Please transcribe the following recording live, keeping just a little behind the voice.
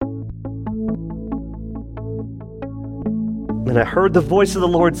And I heard the voice of the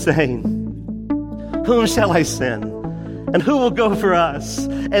Lord saying, "Whom shall I send? And who will go for us?"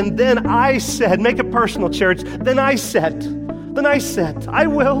 And then I said, make it personal, church. Then I said, I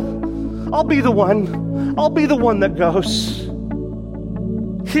will. I'll be the one. I'll be the one that goes.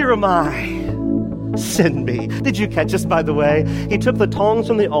 Here am I. Send me. Did you catch this, by the way? He took the tongs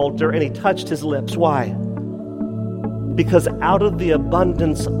from the altar and he touched his lips. Why? Because out of the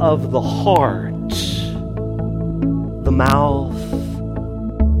abundance of the heart, the mouth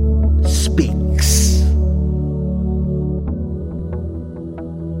speaks.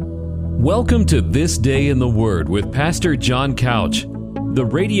 Welcome to This Day in the Word with Pastor John Couch, the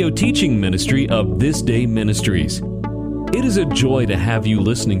radio teaching ministry of This Day Ministries. It is a joy to have you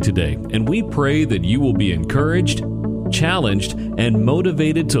listening today, and we pray that you will be encouraged, challenged, and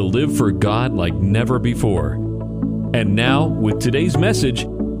motivated to live for God like never before. And now, with today's message,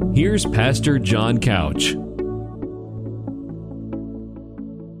 here's Pastor John Couch.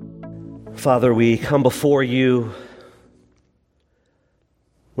 Father, we come before you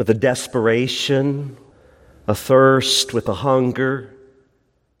with a desperation, a thirst, with a hunger.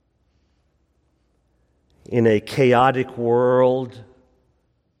 In a chaotic world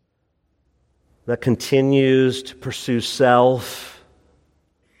that continues to pursue self,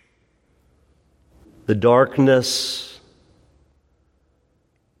 the darkness,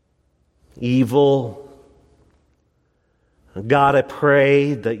 evil. God, I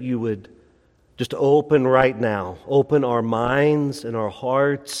pray that you would just open right now, open our minds and our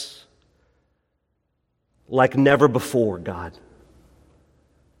hearts like never before, God.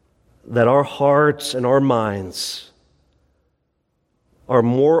 That our hearts and our minds are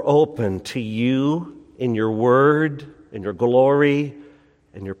more open to you in your word, in your glory,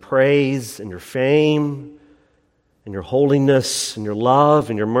 in your praise, in your fame, in your holiness, in your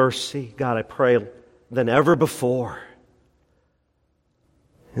love, in your mercy. God, I pray than ever before.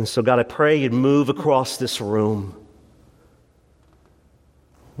 And so, God, I pray you'd move across this room.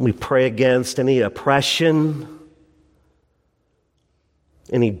 We pray against any oppression,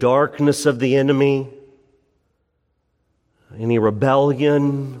 any darkness of the enemy, any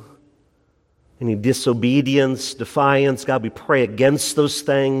rebellion, any disobedience, defiance. God, we pray against those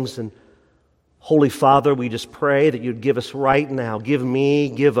things. And Holy Father, we just pray that you'd give us right now,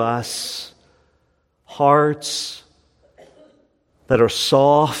 give us hearts that are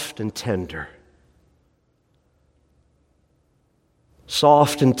soft and tender.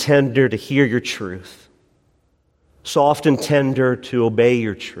 Soft and tender to hear your truth. Soft and tender to obey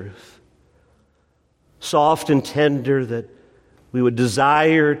your truth. Soft and tender that we would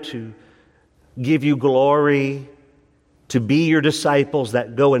desire to give you glory, to be your disciples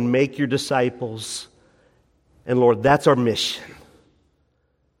that go and make your disciples. And Lord, that's our mission.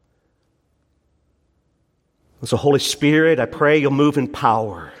 And so, Holy Spirit, I pray you'll move in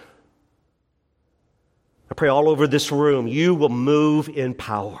power. I pray all over this room, you will move in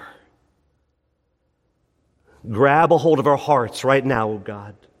power. Grab a hold of our hearts right now, oh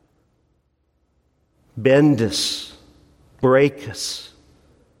God. Bend us, break us,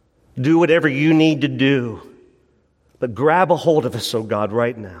 do whatever you need to do, but grab a hold of us, oh God,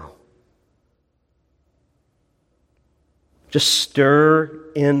 right now. Just stir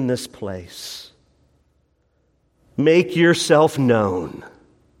in this place. Make yourself known.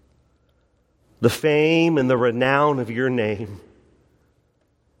 The fame and the renown of your name.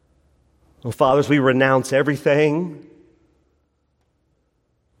 Well, fathers, we renounce everything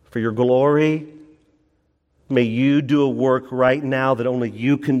for your glory. May you do a work right now that only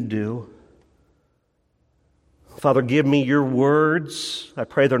you can do. Father, give me your words. I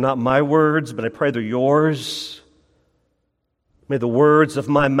pray they're not my words, but I pray they're yours. May the words of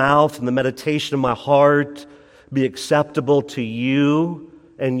my mouth and the meditation of my heart be acceptable to you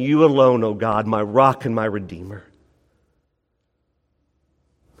and you alone, O God, my rock and my redeemer.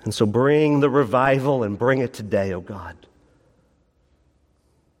 And so bring the revival and bring it today, O God.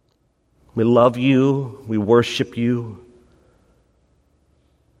 We love you. We worship you.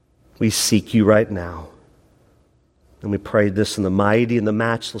 We seek you right now. And we pray this in the mighty and the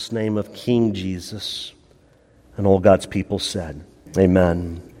matchless name of King Jesus. And all God's people said,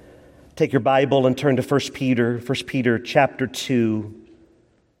 amen. Take your Bible and turn to 1 Peter chapter 2.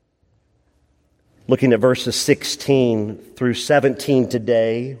 Looking at verses 16 through 17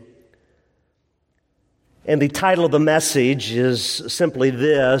 today. And the title of the message is simply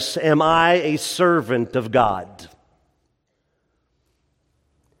this: Am I a servant of God?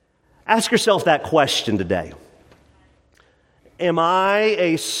 Ask yourself that question today. Am I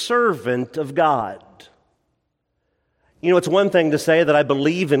a servant of God? You know, it's one thing to say that I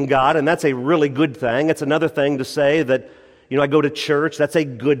believe in God, and that's a really good thing. It's another thing to say that, I go to church. That's a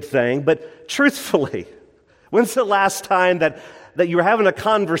good thing. But truthfully, when's the last time that you were having a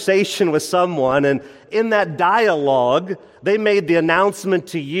conversation with someone, and in that dialogue, they made the announcement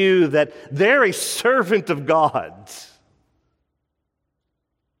to you that they're a servant of God?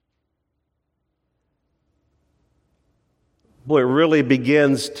 Boy, it really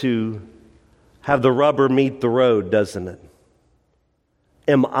begins to have the rubber meet the road, doesn't it?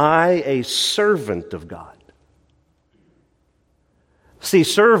 Am I a servant of God? See,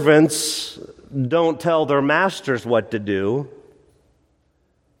 servants don't tell their masters what to do.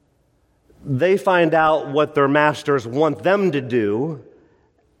 They find out what their masters want them to do,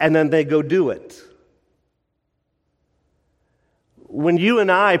 and then they go do it. When you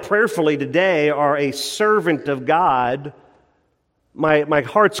and I prayerfully today are a servant of God, my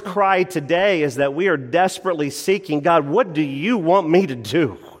heart's cry today is that we are desperately seeking, God, what do you want me to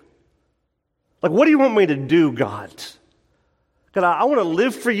do? Like, what do you want me to do, God? God, I want to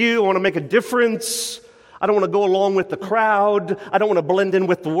live for you. I want to make a difference. I don't want to go along with the crowd. I don't want to blend in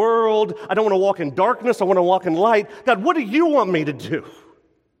with the world. I don't want to walk in darkness. I want to walk in light. God, what do you want me to do?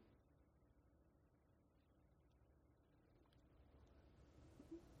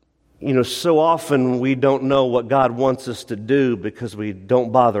 So often we don't know what God wants us to do because we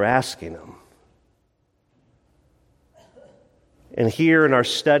don't bother asking Him. And here in our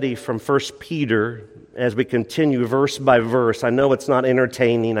study from 1 Peter, as we continue verse by verse, I know it's not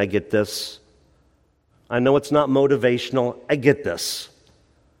entertaining, I get this. I know it's not motivational, I get this.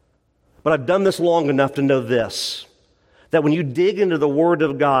 But I've done this long enough to know this, that when you dig into the Word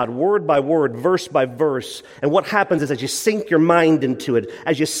of God, word by word, verse by verse, and what happens is as you sink your mind into it,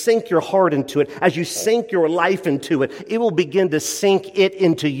 as you sink your heart into it, as you sink your life into it, it will begin to sink it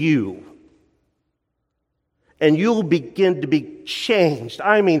into you. And you'll begin to be changed,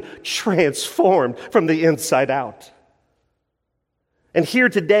 transformed from the inside out. And here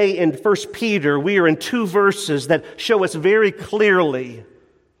today in 1 Peter, we are in 2 verses that show us very clearly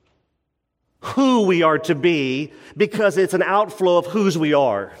who we are to be, because it's an outflow of whose we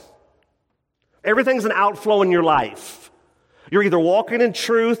are. Everything's an outflow in your life. You're either walking in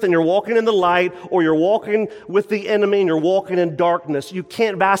truth and you're walking in the light, or you're walking with the enemy and you're walking in darkness. You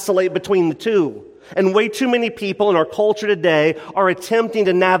can't vacillate between the two. And way too many people in our culture today are attempting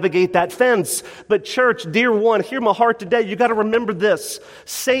to navigate that fence. But church, dear one, hear my heart today. You got to remember this.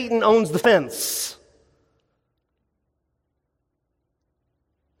 Satan owns the fence.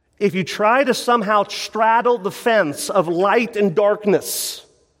 If you try to somehow straddle the fence of light and darkness,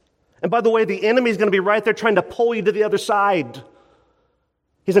 and by the way, the enemy is going to be right there trying to pull you to the other side.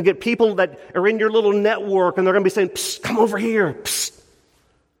 He's going to get people that are in your little network, and they're going to be saying, "Psst, come over here. Psst."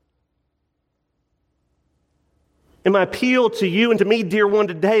 And my appeal to you and to me, dear one,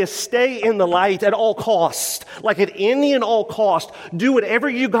 today is stay in the light at all cost. Like at any and all cost. Do whatever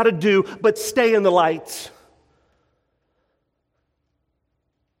you got to do, but stay in the light.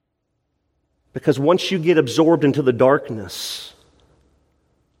 Because once you get absorbed into the darkness,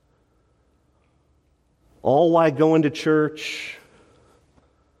 all while going to church,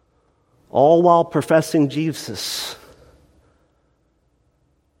 all while professing Jesus,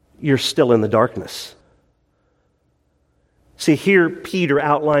 you're still in the darkness. See, here Peter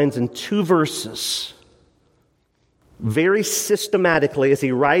outlines in 2 verses, very systematically, as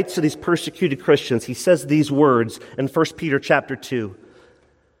he writes to these persecuted Christians, he says these words in 1 Peter chapter 2,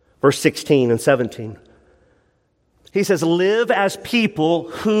 verse 16 and 17. He says, live as people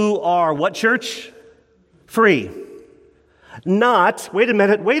who are, what, church? Free. Not, wait a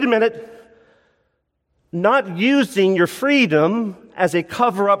minute, not using your freedom as a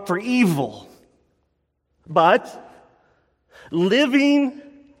cover-up for evil, but living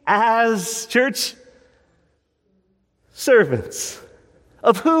as, church, servants.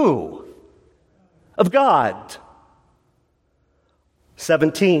 Of who? Of God.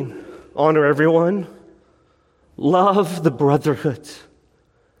 17, honor everyone. Love the brotherhood.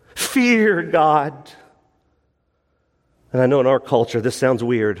 Fear God. And I know in our culture this sounds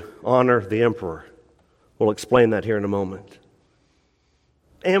weird. Honor the emperor. We'll explain that here in a moment.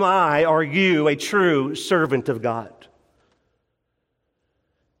 Are you a true servant of God?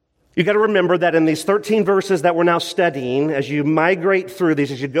 You got to remember that in these 13 verses that we're now studying, as you migrate through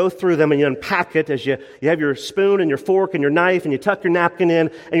these, as you go through them and you unpack it, as you have your spoon and your fork and your knife and you tuck your napkin in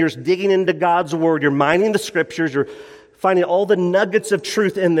and you're just digging into God's Word, you're mining the Scriptures, you're finding all the nuggets of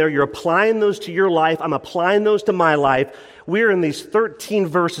truth in there, you're applying those to your life, I'm applying those to my life. We're in these 13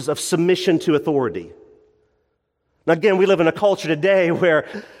 verses of submission to authority. Now again, we live in a culture today where,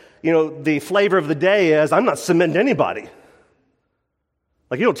 the flavor of the day is, I'm not submitting to anybody.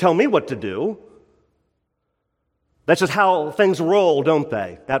 Like, you don't tell me what to do. That's just how things roll, don't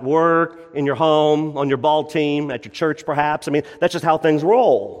they? At work, in your home, on your ball team, at your church perhaps. I mean, that's just how things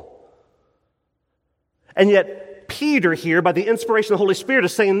roll. And yet, Peter here, by the inspiration of the Holy Spirit,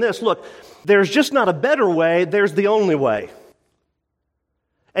 is saying this, look, there's just not a better way, there's the only way.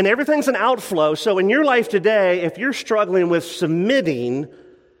 And everything's an outflow, so in your life today, if you're struggling with submitting,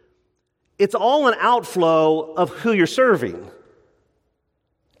 it's all an outflow of who you're serving.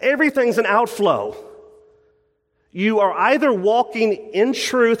 Everything's an outflow. You are either walking in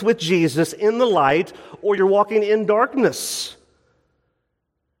truth with Jesus in the light, or you're walking in darkness.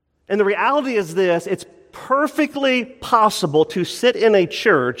 And the reality is this, it's perfectly possible to sit in a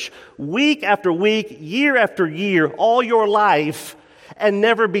church week after week, year after year, all your life, and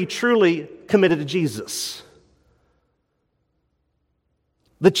never be truly committed to Jesus.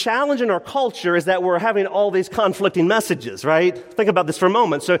 The challenge in our culture is that we're having all these conflicting messages, right? Think about this for a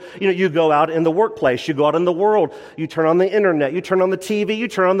moment. So, you go out in the workplace, you go out in the world, you turn on the internet, you turn on the TV, you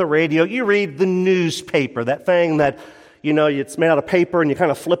turn on the radio, you read the newspaper, that thing that, it's made out of paper and you kind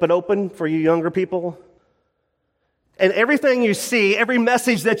of flip it open for you younger people. And everything you see, every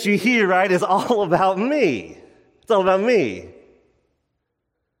message that you hear, right, is all about me. It's all about me.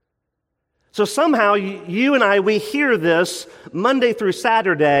 So somehow you and I, we hear this Monday through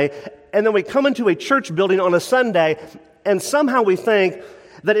Saturday, and then we come into a church building on a Sunday, and somehow we think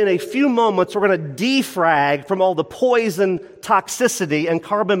that in a few moments we're going to defrag from all the poison, toxicity, and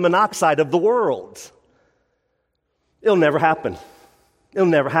carbon monoxide of the world. It'll never happen. It'll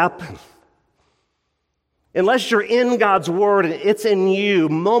never happen. Unless you're in God's Word and it's in you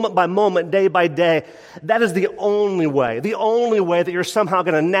moment by moment, day by day, that is the only way that you're somehow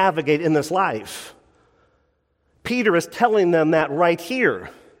going to navigate in this life. Peter is telling them that right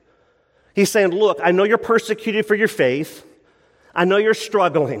here. He's saying, look, I know you're persecuted for your faith. I know you're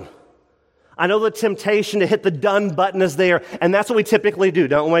struggling. I know the temptation to hit the done button is there, and that's what we typically do,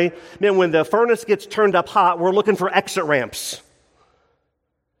 don't we? Man, when the furnace gets turned up hot, we're looking for exit ramps.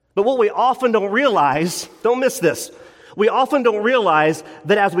 But what we often don't realize, don't miss this, we often don't realize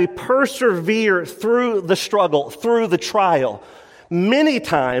that as we persevere through the struggle, through the trial, many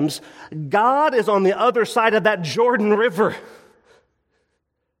times God is on the other side of that Jordan River.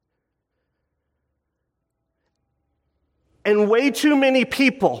 And way too many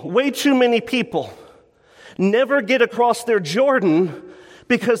people never get across their Jordan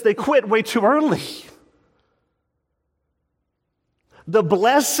because they quit way too early. The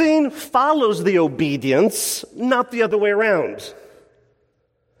blessing follows the obedience, not the other way around.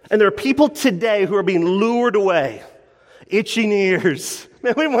 And there are people today who are being lured away, itching ears.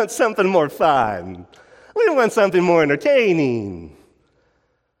 Man, we want something more fun. We want something more entertaining.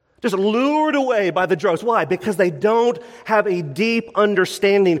 Just lured away by the drugs. Why? Because they don't have a deep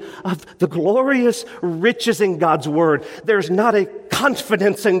understanding of the glorious riches in God's Word. There's not a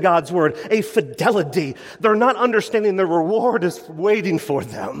confidence in God's Word, a fidelity. They're not understanding the reward is waiting for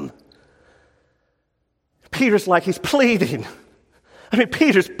them. Peter's like, he's pleading.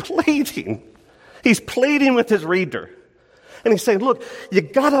 Peter's pleading. He's pleading with his reader. And he's saying, look, you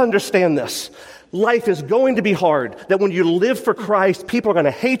got to understand this. Life is going to be hard, that when you live for Christ, people are going to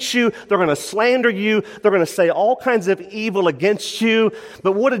hate you, they're going to slander you, they're going to say all kinds of evil against you.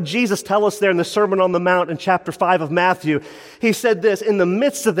 But what did Jesus tell us there in the Sermon on the Mount in chapter 5 of Matthew? He said this, in the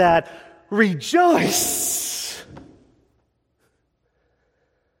midst of that, rejoice.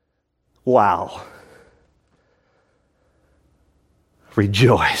 Wow.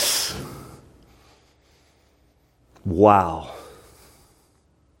 Rejoice. Wow.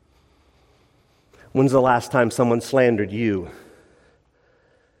 When's the last time someone slandered you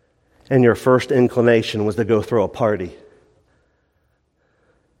and your first inclination was to go throw a party?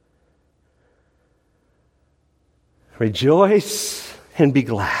 Rejoice and be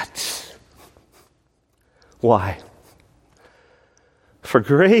glad. Why? For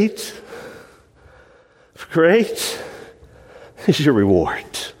great is your reward.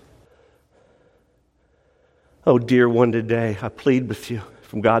 Oh, dear one, today I plead with you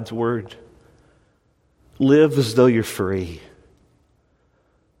from God's Word. Live as though you're free.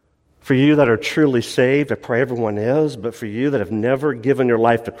 For you that are truly saved, I pray everyone is, but for you that have never given your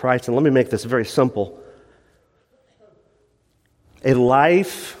life to Christ, and let me make this very simple. A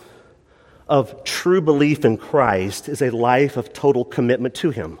life of true belief in Christ is a life of total commitment to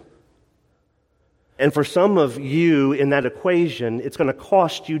Him. And for some of you in that equation, it's going to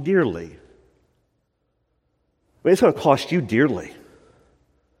cost you dearly. It's going to cost you dearly.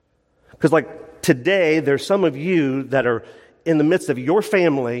 Because today, there's some of you that are in the midst of your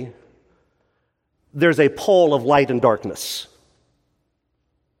family, there's a pole of light and darkness.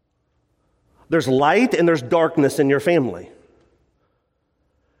 There's light and there's darkness in your family.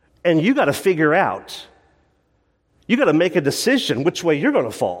 And you got to figure out, you got to make a decision which way you're going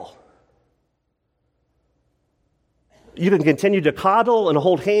to fall. You can continue to coddle and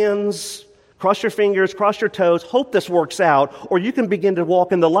hold hands, cross your fingers, cross your toes, hope this works out, or you can begin to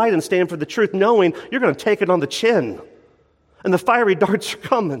walk in the light and stand for the truth, knowing you're going to take it on the chin. And the fiery darts are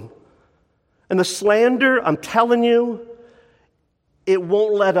coming. And the slander, I'm telling you, it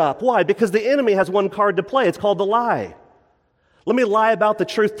won't let up. Why? Because the enemy has one card to play. It's called the lie. Let me lie about the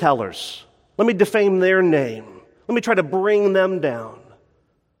truth tellers. Let me defame their name. Let me try to bring them down.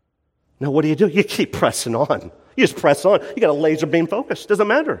 Now, what do? You keep pressing on. You just press on. You got a laser beam focus. Doesn't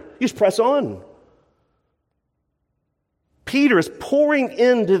matter. You just press on. Peter is pouring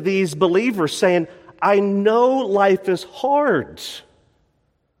into these believers saying, I know life is hard.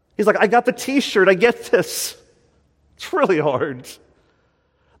 He's like, I got the t-shirt. I get this. It's really hard.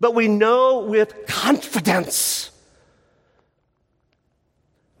 But we know with confidence.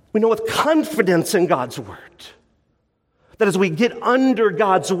 We know with confidence in God's word. That as we get under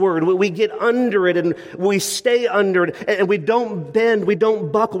God's word, we get under it and we stay under it and we don't bend, we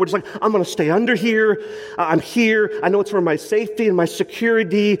don't buckle. We're just like, I'm going to stay under here. I'm here. I know it's for my safety and my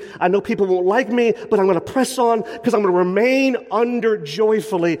security. I know people won't like me, but I'm going to press on because I'm going to remain under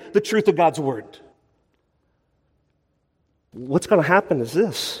joyfully the truth of God's word. What's going to happen is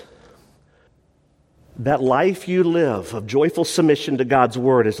this. That life you live of joyful submission to God's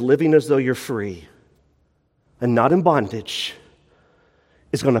word is living as though you're free and not in bondage,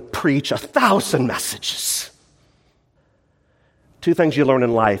 is going to preach 1,000 messages. Two things you learn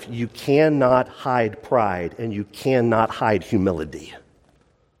in life. You cannot hide pride and you cannot hide humility.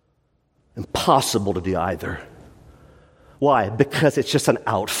 Impossible to do either. Why? Because it's just an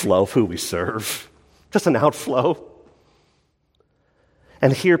outflow of who we serve. Just an outflow.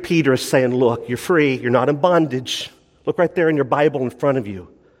 And here Peter is saying, look, you're free. You're not in bondage. Look right there in your Bible in front of you.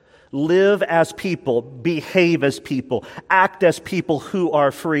 Live as people, behave as people, act as people who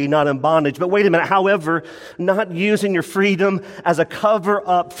are free, not in bondage. But wait a minute, however, not using your freedom as a cover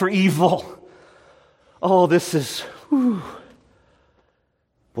up for evil. Oh, this is,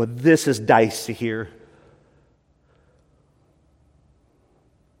 this is dicey here.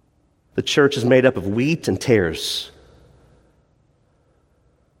 The church is made up of wheat and tares.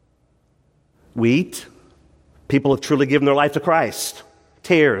 Wheat, people have truly given their life to Christ.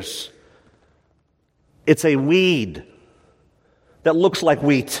 Tares, it's a weed that looks like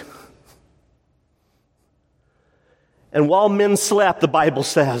wheat. And while men slept, the Bible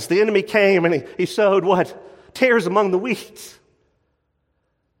says, the enemy came and he sowed what? Tares among the wheat.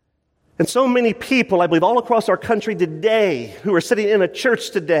 And so many people, I believe, all across our country today, who are sitting in a church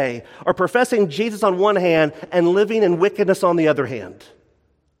today, are professing Jesus on one hand and living in wickedness on the other hand.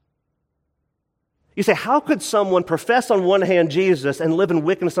 You say, how could someone profess on one hand Jesus and live in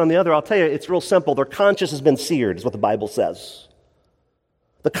wickedness on the other? I'll tell you, it's real simple. Their conscience has been seared, is what the Bible says.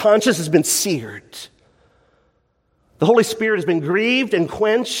 The conscience has been seared. The Holy Spirit has been grieved and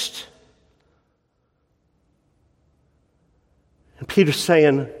quenched. And Peter's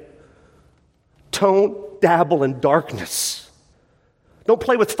saying, don't dabble in darkness. Don't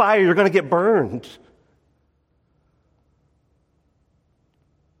play with fire, you're going to get burned.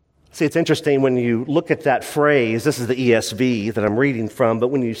 See, it's interesting when you look at that phrase. This is the ESV that I'm reading from, but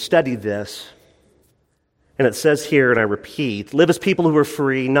when you study this, and it says here, and I repeat, live as people who are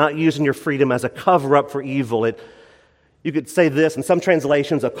free, not using your freedom as a cover-up for evil. You could say this, in some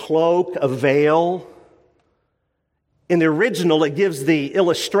translations, a cloak, a veil. In the original, it gives the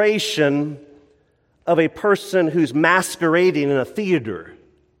illustration of a person who's masquerading in a theater.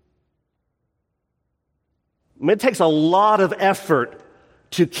 I mean, it takes a lot of effort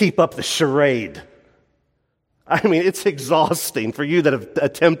to keep up the charade. I mean, it's exhausting for you that have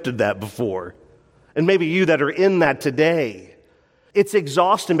attempted that before. And maybe you that are in that today. It's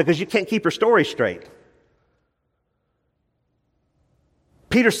exhausting because you can't keep your story straight.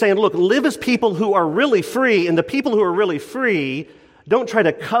 Peter's saying, look, live as people who are really free, and the people who are really free don't try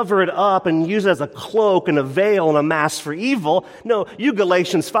to cover it up and use it as a cloak and a veil and a mask for evil. No, you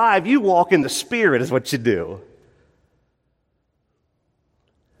Galatians 5, you walk in the Spirit is what you do.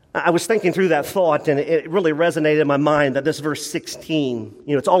 I was thinking through that thought, and it really resonated in my mind that this verse 16,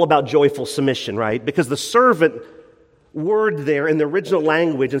 it's all about joyful submission, right? Because the servant word there in the original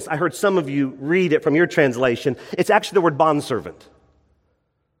language, and I heard some of you read it from your translation, it's actually the word bondservant.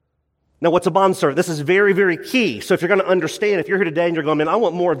 Now, what's a bondservant? This is very, very key. So if you're going to understand, if you're here today and you're going, man, I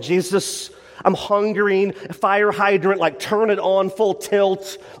want more of Jesus, I'm hungering, fire hydrant, like turn it on full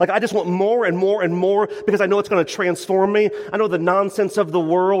tilt. Like I just want more and more and more because I know it's going to transform me. I know the nonsense of the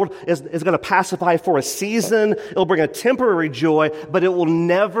world is going to pacify for a season. It'll bring a temporary joy, but it will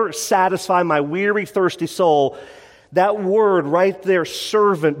never satisfy my weary, thirsty soul. That word right there,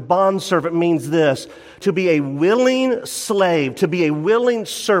 servant, bondservant, means this: to be a willing slave, to be a willing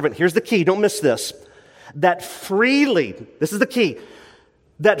servant. Here's the key, don't miss this. That freely, this is the key,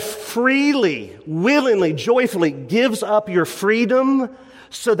 that freely, willingly, joyfully gives up your freedom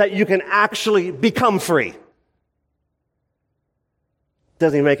so that you can actually become free.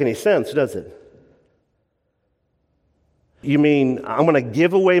 Doesn't even make any sense, does it? You mean I'm going to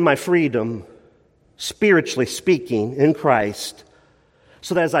give away my freedom, spiritually speaking, in Christ,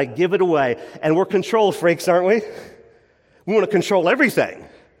 so that as I give it away, and we're control freaks, aren't we? We want to control everything.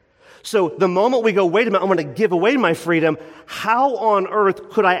 So the moment we go, wait a minute, I'm going to give away my freedom, how on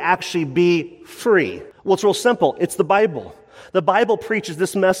earth could I actually be free? Well, it's real simple. It's the Bible. The Bible preaches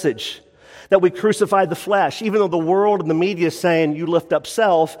this message, that we crucified the flesh. Even though the world and the media is saying you lift up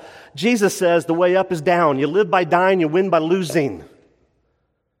self, Jesus says the way up is down. You live by dying, you win by losing.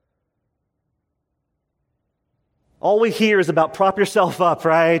 All we hear is about prop yourself up,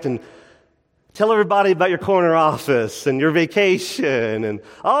 right? And tell everybody about your corner office and your vacation and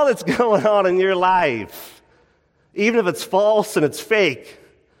all that's going on in your life. Even if it's false and it's fake,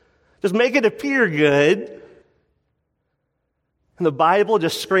 just make it appear good. And the Bible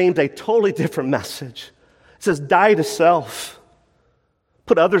just screams a totally different message. It says, die to self.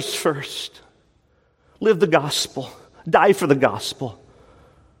 Put others first. Live the gospel. Die for the gospel.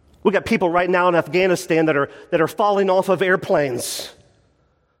 We got people right now in Afghanistan that are falling off of airplanes.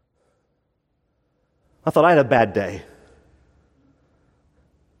 I thought I had a bad day.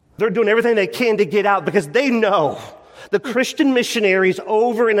 They're doing everything they can to get out because they know the Christian missionaries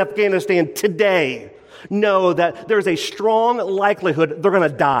over in Afghanistan today know that there's a strong likelihood they're going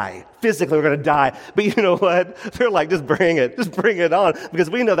to die. Physically, they're going to die. But you know what? They're like, just bring it on.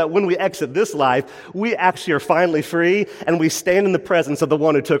 Because we know that when we exit this life, we actually are finally free and we stand in the presence of the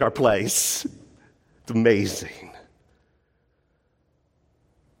one who took our place. It's amazing.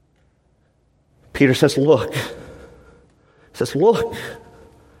 Peter says, look. He says, look.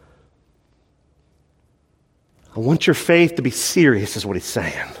 I want your faith to be serious, is what he's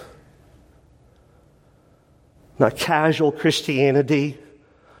saying. Not casual Christianity,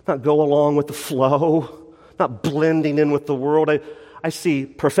 not go along with the flow, not blending in with the world. I see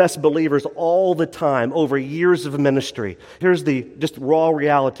professed believers all the time over years of ministry. Here's the just raw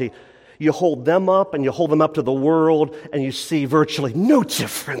reality. You hold them up and you hold them up to the world and you see virtually no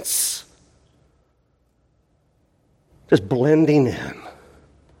difference. Just blending in.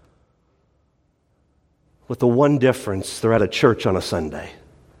 With the one difference, they're at a church on a Sunday.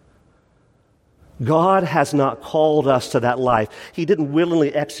 God has not called us to that life. He didn't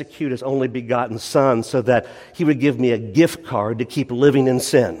willingly execute his only begotten Son so that he would give me a gift card to keep living in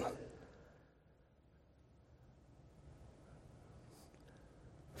sin.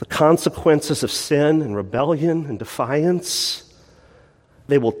 The consequences of sin and rebellion and defiance,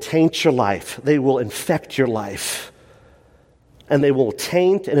 they will taint your life. They will infect your life. And they will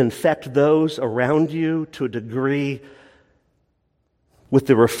taint and infect those around you to a degree. With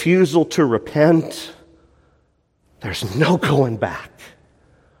the refusal to repent, there's no going back.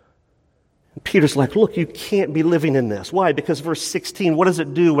 And Peter's like, look, you can't be living in this. Why? Because verse 16, what does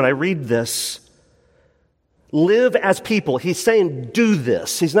it do when I read this? Live as people. He's saying do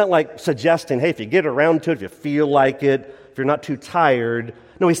this. He's not like suggesting, hey, if you get around to it, if you feel like it, if you're not too tired.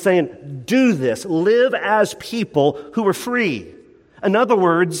 No, he's saying do this. Live as people who are free. In other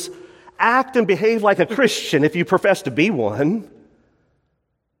words, act and behave like a Christian if you profess to be one.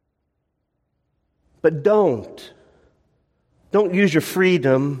 But don't use your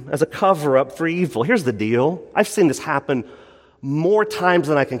freedom as a cover-up for evil. Here's the deal. I've seen this happen more times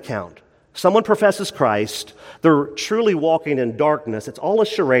than I can count. Someone professes Christ. They're truly walking in darkness. It's all a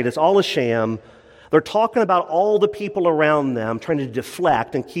charade. It's all a sham. They're talking about all the people around them, trying to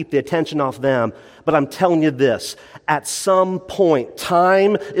deflect and keep the attention off them. But I'm telling you this. At some point,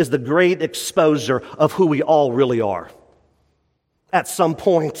 time is the great exposer of who we all really are. At some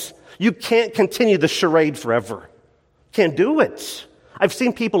point. You can't continue the charade forever. Can't do it. I've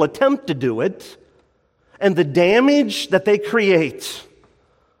seen people attempt to do it, and the damage that they create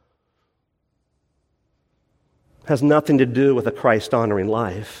has nothing to do with a Christ-honoring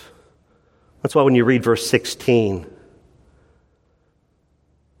life. That's why when you read verse 16,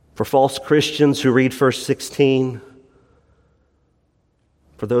 for false Christians who read verse 16,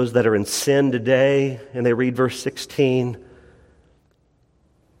 for those that are in sin today and they read verse 16,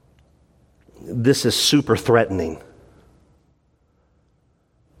 this is super threatening.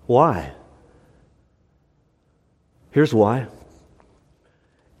 Why? Here's why.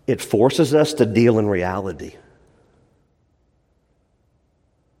 It forces us to deal in reality.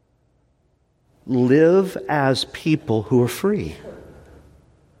 Live as people who are free.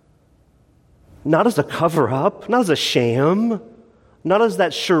 Not as a cover-up, not as a sham, not as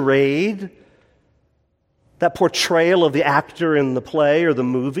that charade, that portrayal of the actor in the play or the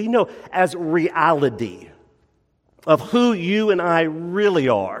movie. No, as reality of who you and I really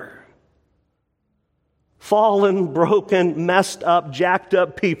are. Fallen, broken, messed up, jacked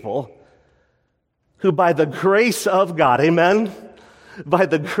up people who by the grace of God, amen? By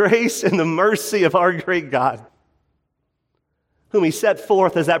the grace and the mercy of our great God, whom He set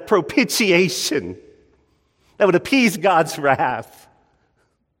forth as that propitiation that would appease God's wrath,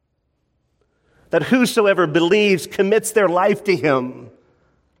 that whosoever believes, commits their life to Him,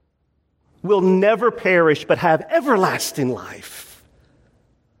 will never perish but have everlasting life.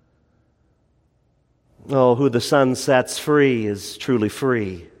 Oh, who the Son sets free is truly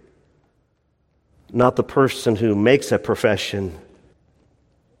free. Not the person who makes a profession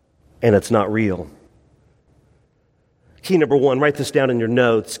and it's not real. Key number one, write this down in your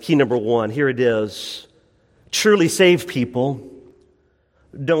notes. Key number one, here it is. Truly saved people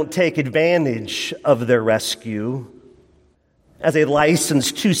don't take advantage of their rescue as a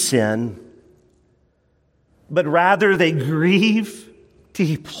license to sin, but rather they grieve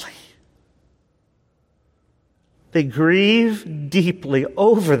deeply. They grieve deeply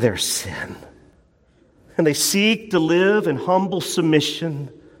over their sin, and they seek to live in humble submission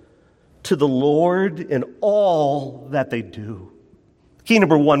to the Lord in all that they do. Key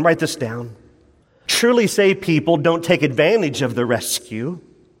number one, write this down. Truly saved people don't take advantage of the rescue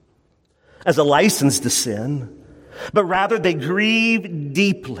as a license to sin, but rather they grieve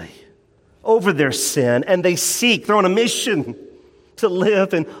deeply over their sin, and they seek, they're on a mission to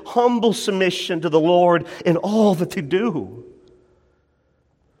live in humble submission to the Lord in all that they do.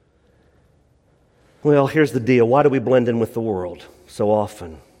 Well, here's the deal. Why do we blend in with the world so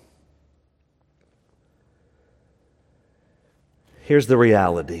often? Here's the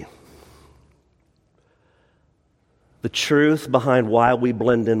reality. The truth behind why we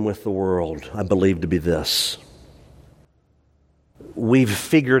blend in with the world, I believe to be this. We've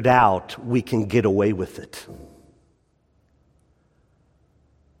figured out we can get away with it.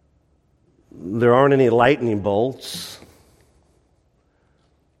 There aren't any lightning bolts.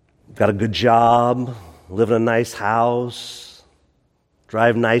 Got a good job, live in a nice house,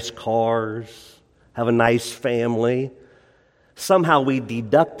 drive nice cars, have a nice family. Somehow we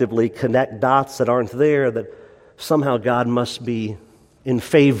deductively connect dots that aren't there, that somehow God must be in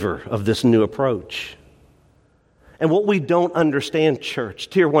favor of this new approach. And what we don't understand, church,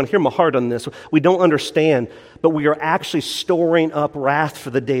 tier one, hear my heart on this, we don't understand, but we are actually storing up wrath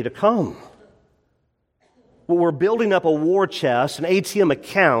for the day to come. We're building up a war chest, an ATM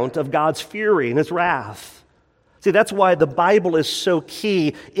account of God's fury and His wrath. See, that's why the Bible is so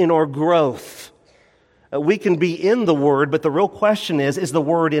key in our growth. We can be in the Word, but the real question is the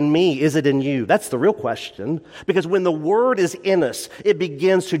Word in me? Is it in you? That's the real question. Because when the Word is in us, it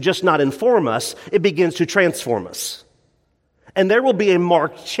begins to just not inform us, it begins to transform us. And there will be a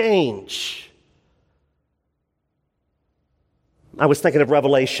marked change. I was thinking of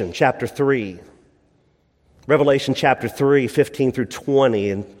Revelation chapter 3. Revelation chapter 3, 15 through 20.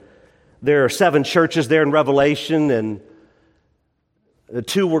 And there are 7 churches there in Revelation, and the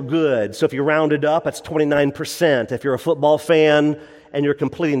 2 were good. So if you round it up, that's 29%. If you're a football fan and you're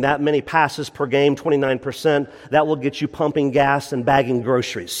completing that many passes per game, 29%, that will get you pumping gas and bagging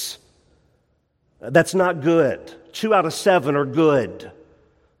groceries. That's not good. 2 out of 7 are good.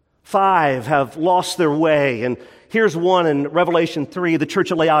 5 have lost their way. And here's one in Revelation 3, the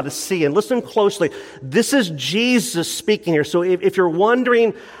church of Laodicea. And listen closely. This is Jesus speaking here. So if you're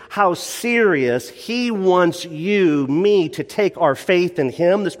wondering how serious He wants you, me, to take our faith in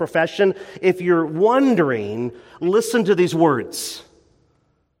Him, this profession, if you're wondering, listen to these words.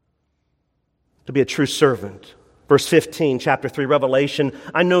 To be a true servant. Verse 15, chapter 3, Revelation.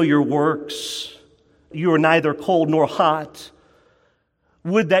 I know your works. You are neither cold nor hot.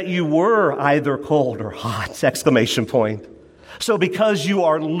 Would that you were either cold or hot! Exclamation point. So because you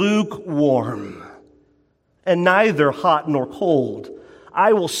are lukewarm and neither hot nor cold,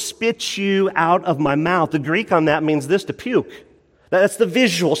 I will spit you out of my mouth. The Greek on that means this, to puke. That's the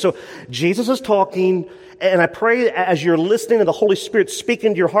visual. So Jesus is talking, and I pray as you're listening to the Holy Spirit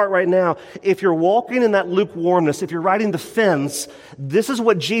speaking to your heart right now, if you're walking in that lukewarmness, if you're riding the fence, this is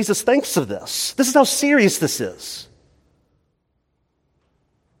what Jesus thinks of this. This is how serious this is.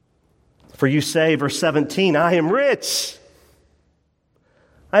 For you say, verse 17, I am rich.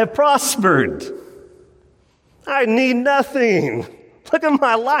 I have prospered. I need nothing. Look at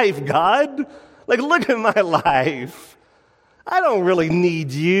my life, God. Look at my life. I don't really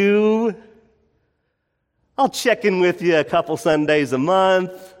need you. I'll check in with you a couple Sundays a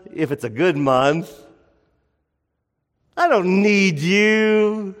month, if it's a good month. I don't need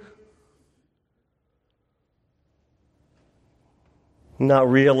you.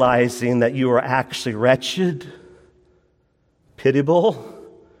 Not realizing that you are actually wretched, pitiable,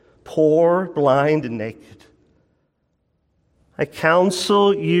 poor, blind, and naked. I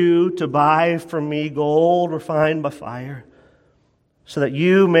counsel you to buy from me gold refined by fire, so that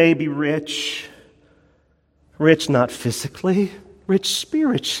you may be rich. Rich not physically, rich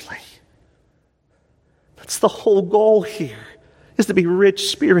spiritually. That's the whole goal here, is to be rich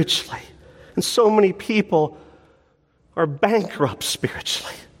spiritually. And so many people are bankrupt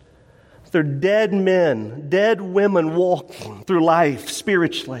spiritually. They're dead men, dead women walking through life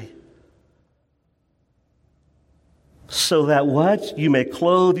spiritually. So that what? You may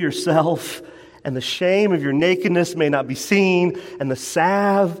clothe yourself, and the shame of your nakedness may not be seen, and the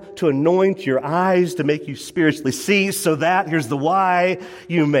salve to anoint your eyes to make you spiritually see, so that, here's the why,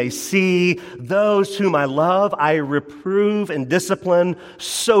 you may see those whom I love, I reprove and discipline,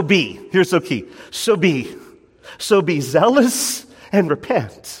 so be. Here's so key. So be. So be zealous and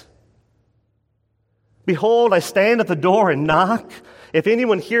repent. Behold, I stand at the door and knock. If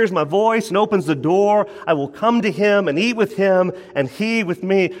anyone hears my voice and opens the door, I will come to him and eat with him and he with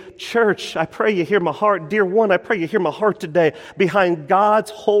me. Church, I pray you hear my heart. Dear one, I pray you hear my heart today behind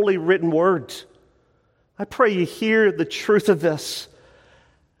God's holy written word. I pray you hear the truth of this.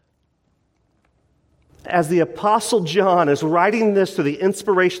 As the Apostle John is writing this through the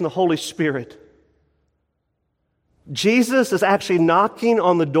inspiration of the Holy Spirit, Jesus is actually knocking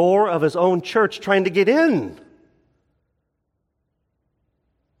on the door of his own church trying to get in.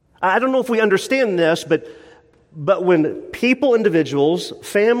 I don't know if we understand this, but when people, individuals,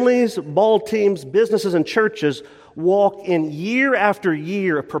 families, ball teams, businesses, and churches walk in year after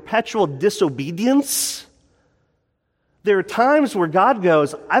year of perpetual disobedience, there are times where God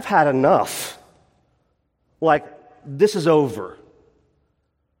goes, I've had enough. This is over.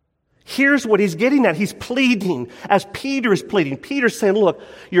 Here's what he's getting at. He's pleading, as Peter is pleading. Peter's saying, look,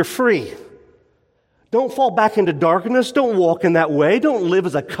 you're free. Don't fall back into darkness. Don't walk in that way. Don't live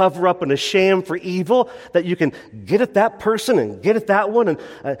as a cover-up and a sham for evil that you can get at that person and get at that one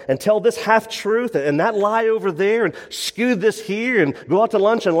and tell this half-truth and that lie over there and skew this here and go out to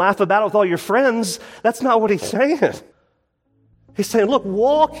lunch and laugh about it with all your friends. That's not what he's saying. He's saying, look,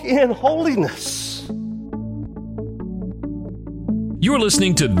 walk in holiness. You're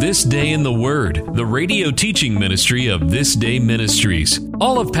listening to This Day in the Word, the radio teaching ministry of This Day Ministries.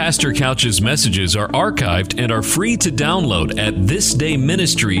 All of Pastor Couch's messages are archived and are free to download at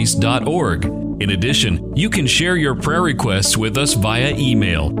thisdayministries.org. In addition, you can share your prayer requests with us via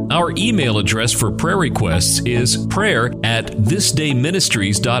email. Our email address for prayer requests is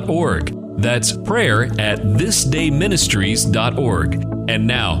prayer@thisdayministries.org. That's prayer@thisdayministries.org. And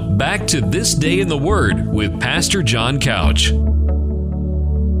now, back to This Day in the Word with Pastor John Couch.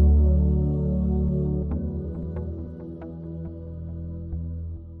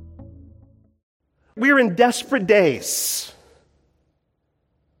 We are in desperate days.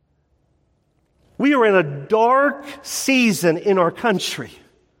 We are in a dark season in our country.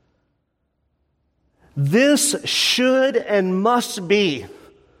 This should and must be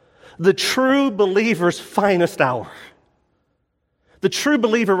the true believer's finest hour. The true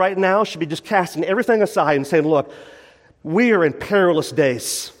believer right now should be just casting everything aside and saying, look, we are in perilous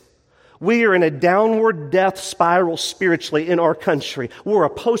days. We are in a downward death spiral spiritually in our country. We're a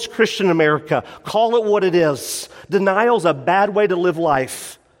post-Christian America. Call it what it is. Denial's a bad way to live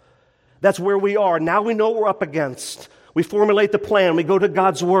life. That's where we are. Now we know what we're up against. We formulate the plan. We go to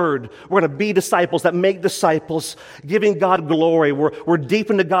God's Word. We're going to be disciples that make disciples, giving God glory. We're deep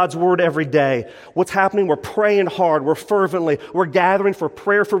into God's Word every day. What's happening? We're praying hard. We're fervently. We're gathering for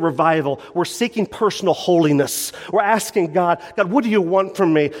prayer for revival. We're seeking personal holiness. We're asking God, what do you want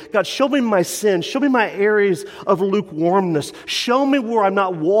from me? God, show me my sin. Show me my areas of lukewarmness. Show me where I'm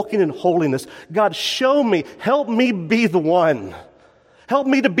not walking in holiness. God, show me. Help me be the one. Help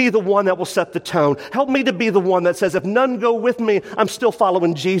me to be the one that will set the tone. Help me to be the one that says, if none go with me, I'm still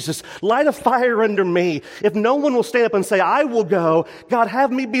following Jesus. Light a fire under me. If no one will stand up and say, I will go, God, have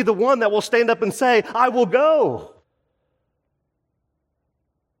me be the one that will stand up and say, I will go.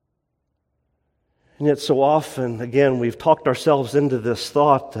 And yet so often, again, we've talked ourselves into this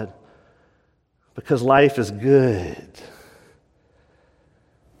thought that because life is good,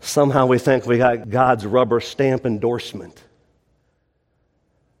 Somehow we think we got God's rubber stamp endorsement.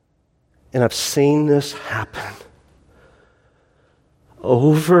 And I've seen this happen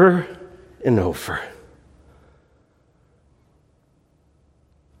over and over.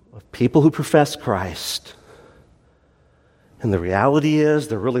 Of people who profess Christ. And the reality is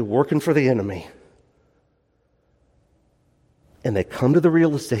they're really working for the enemy. And they come to the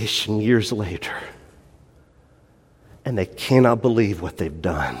realization years later, and they cannot believe what they've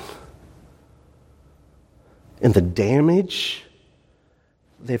done. And the damage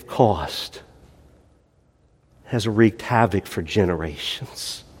they've caused has wreaked havoc for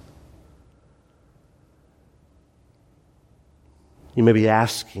generations. You may be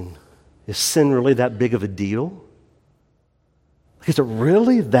asking, is sin really that big of a deal? Is it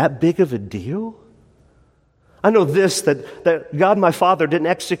really that big of a deal? I know this, that God my Father didn't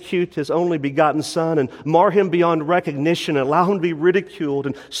execute His only begotten Son and mar Him beyond recognition and allow Him to be ridiculed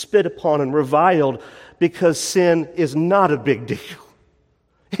and spit upon and reviled because sin is not a big deal.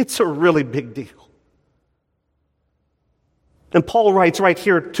 It's a really big deal. And Paul writes right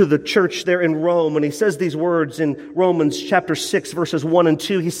here to the church there in Rome, and he says these words in Romans chapter 6, verses 1 and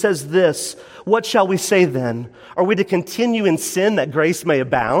 2. He says this, "What shall we say then? Are we to continue in sin that grace may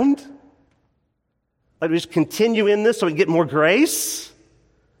abound? Like we just continue in this so we can get more grace?"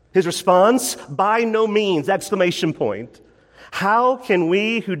 His response, "By no means!" Exclamation point. "How can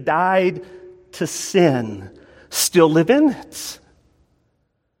we who died to sin still live in it?"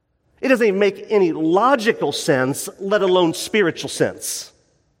 It doesn't even make any logical sense, let alone spiritual sense.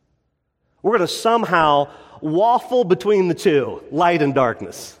 We're going to somehow waffle between the two, light and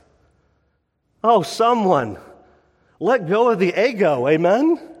darkness. Oh, someone, let go of the ego,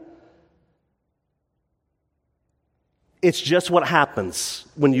 amen? It's just what happens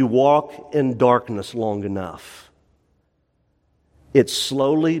when you walk in darkness long enough. It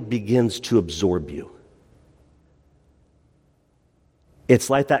slowly begins to absorb you. It's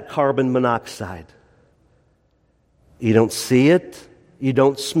like that carbon monoxide. You don't see it, you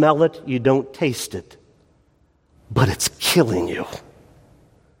don't smell it, you don't taste it, but it's killing you.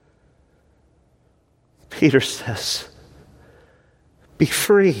 Peter says, be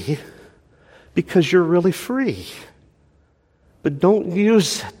free because you're really free. But don't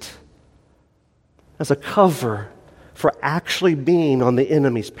use it as a cover for actually being on the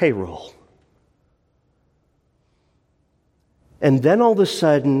enemy's payroll. And then all of a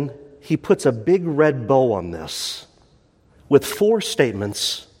sudden, he puts a big red bow on this with 4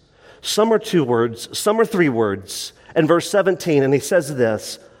 statements. Some are 2 words, some are 3 words. And verse 17, and he says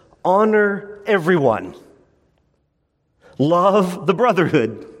this, honor everyone. Love the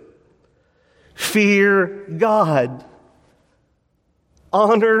brotherhood. Fear God.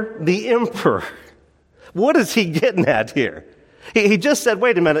 Honor the emperor. What is he getting at here? He just said,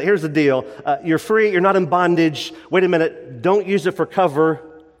 wait a minute, here's the deal. You're free, you're not in bondage. Wait a minute, don't use it for cover.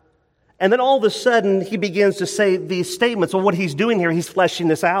 And then all of a sudden, he begins to say these statements. Well, what he's doing here, he's fleshing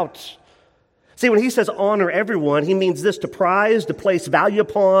this out. See, when he says honor everyone, he means this: to prize, to place value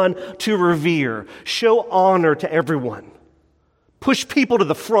upon, to revere. Show honor to everyone. Push people to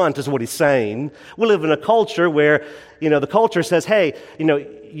the front is what he's saying. We live in a culture where, the culture says, hey,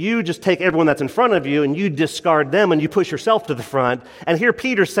 you just take everyone that's in front of you and you discard them and you push yourself to the front. And here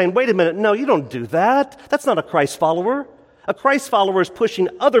Peter's saying, wait a minute, no, you don't do that. That's not a Christ follower. A Christ follower is pushing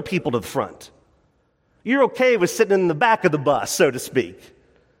other people to the front. You're okay with sitting in the back of the bus, so to speak.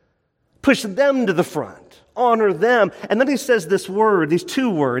 Push them to the front. Honor them. And then he says this word, these 2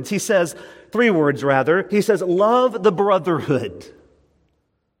 words. He says, 3 words rather. He says, love the brotherhood.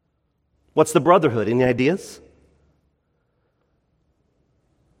 What's the brotherhood? Any ideas?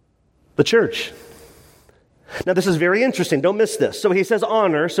 The church. Now, this is very interesting. Don't miss this. So he says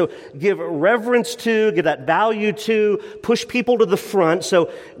honor. So give reverence to, give that value to, push people to the front.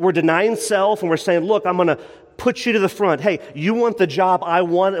 So we're denying self and we're saying, look, I'm going to put you to the front. Hey, you want the job I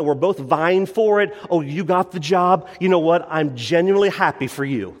want and we're both vying for it. Oh, you got the job. You know what? I'm genuinely happy for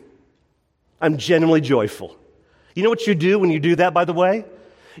you. I'm genuinely joyful. You know what you do when you do that, by the way?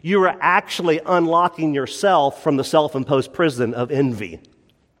 You are actually unlocking yourself from the self-imposed prison of envy.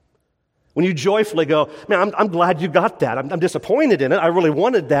 When you joyfully go, man, I'm glad you got that. I'm disappointed in it. I really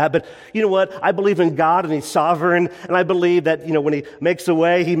wanted that. But you know what? I believe in God and He's sovereign. And I believe that, when He makes a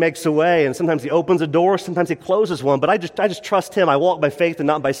way, He makes a way. And sometimes He opens a door, sometimes He closes one. But I just trust Him. I walk by faith and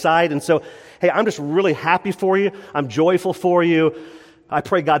not by sight. And so, hey, I'm just really happy for you. I'm joyful for you. I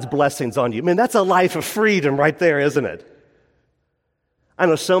pray God's blessings on you. Man, that's a life of freedom right there, isn't it? I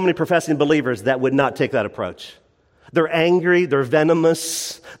know so many professing believers that would not take that approach. They're angry, they're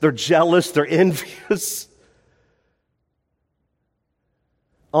venomous, they're jealous, they're envious.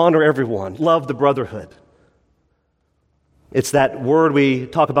 Honor everyone. Love the brotherhood. It's that word we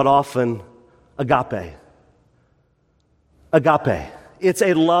talk about often, agape. Agape. It's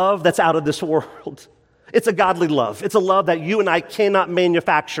a love that's out of this world. It's a godly love. It's a love that you and I cannot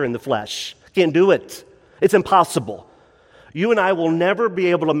manufacture in the flesh. Can't do it. It's impossible. You and I will never be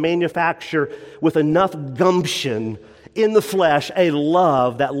able to manufacture with enough gumption in the flesh a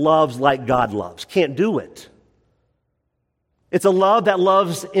love that loves like God loves. Can't do it. It's a love that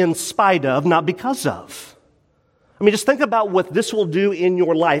loves in spite of, not because of. I mean, just think about what this will do in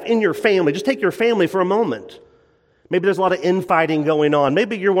your life, in your family. Just take your family for a moment. Maybe there's a lot of infighting going on.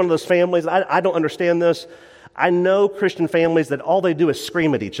 Maybe you're one of those families, I don't understand this. I know Christian families that all they do is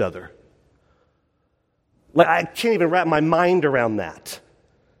scream at each other. Like, I can't even wrap my mind around that.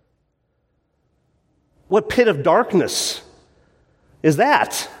 What pit of darkness is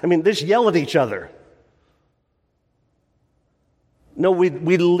that? I mean, they just yell at each other. No, we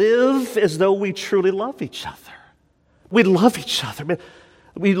live as though we truly love each other. We love each other. Man,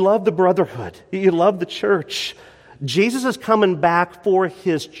 we love the brotherhood. You love the church. Jesus is coming back for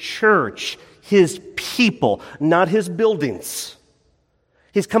his church, his people, not his buildings.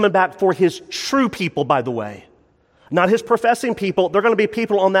 He's coming back for his true people, by the way. Not his professing people. They're going to be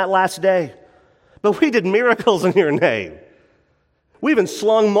people on that last day. But we did miracles in your name. We even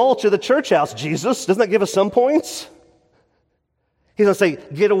slung mulch at the church house, Jesus. Doesn't that give us some points? He's going to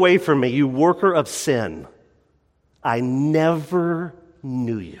say, get away from me, you worker of sin. I never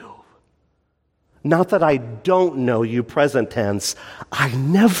knew you. Not that I don't know you, present tense. I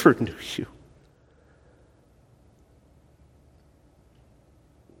never knew you.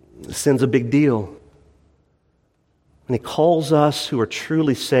 Sin's a big deal. And he calls us who are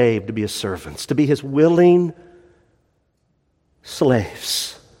truly saved to be his servants, to be his willing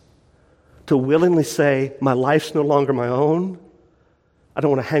slaves, to willingly say, my life's no longer my own. I don't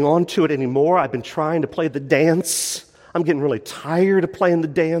want to hang on to it anymore. I've been trying to play the dance. I'm getting really tired of playing the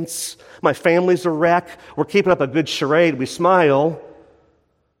dance. My family's a wreck. We're keeping up a good charade. We smile.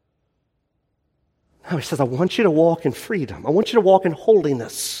 Now he says, I want you to walk in freedom. I want you to walk in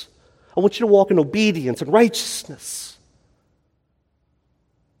holiness. I want you to walk in obedience and righteousness.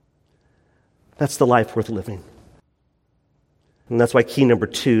 That's the life worth living. And that's why key number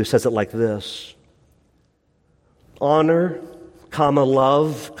 2 says it like this. Honor,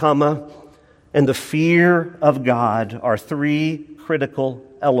 love, and the fear of God are 3 critical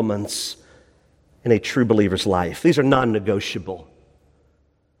elements in a true believer's life. These are non-negotiable.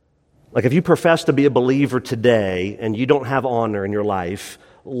 Like if you profess to be a believer today and you don't have honor in your life,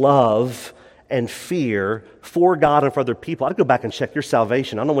 love and fear for God and for other people, I'd go back and check your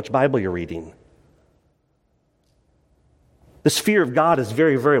salvation. I don't know which Bible you're reading. This fear of God is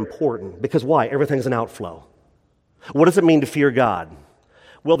very, very important because why? Everything's an outflow. What does it mean to fear God?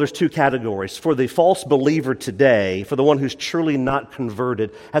 Well, there's 2 categories. For the false believer today, for the one who's truly not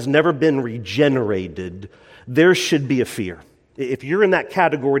converted, has never been regenerated, there should be a fear. If you're in that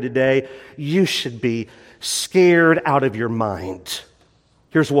category today, you should be scared out of your mind.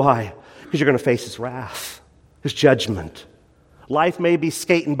 Here's why. Because you're going to face his wrath, his judgment. Life may be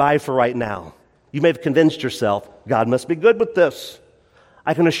skating by for right now. You may have convinced yourself, God must be good with this.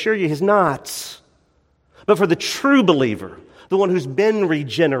 I can assure you he's not. But for the true believer, the one who's been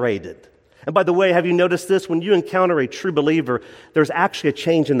regenerated. And by the way, have you noticed this? When you encounter a true believer, there's actually a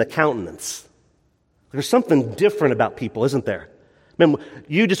change in the countenance. There's something different about people, isn't there? I mean,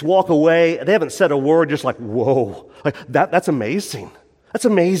 you just walk away, they haven't said a word, just like, whoa, like that's amazing. That's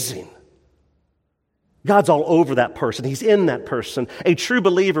amazing. God's all over that person. He's in that person. A true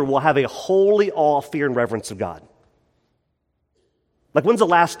believer will have a holy awe, fear, and reverence of God. Like, when's the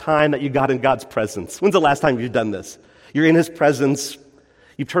last time that you got in God's presence? When's the last time you've done this? You're in his presence.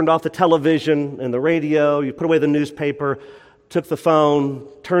 You've turned off the television and the radio. You put away the newspaper, took the phone,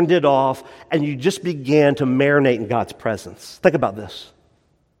 turned it off, and you just began to marinate in God's presence. Think about this.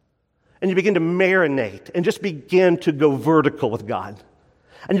 And you begin to marinate and just begin to go vertical with God.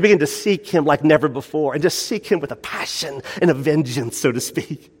 And you begin to seek him like never before and just seek him with a passion and a vengeance, so to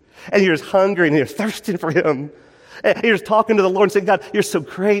speak. And you're just hungry and you're thirsting for him. And you're just talking to the Lord and saying, God, you're so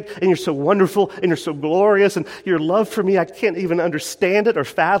great and you're so wonderful and you're so glorious and your love for me, I can't even understand it or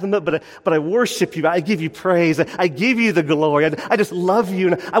fathom it, but I worship you. I give you praise. I give you the glory. I just love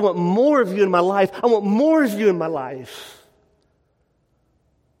you and I want more of you in my life. I want more of you in my life.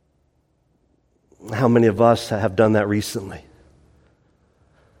 How many of us have done that recently?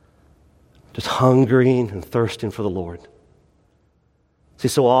 Just hungering and thirsting for the Lord. See,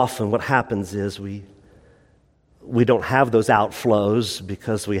 so often what happens is we don't have those outflows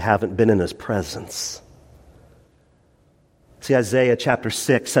because we haven't been in his presence. See, Isaiah chapter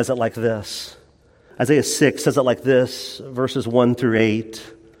 6 says it like this. Isaiah 6 says it like this, verses 1 through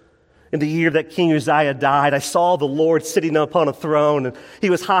 8. In the year that King Uzziah died, I saw the Lord sitting upon a throne, and he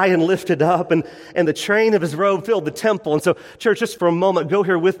was high and lifted up, and the train of his robe filled the temple. And so, church, just for a moment, go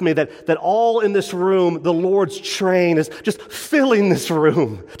here with me that all in this room, the Lord's train is just filling this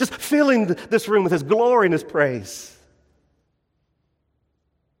room, just filling this room with his glory and his praise.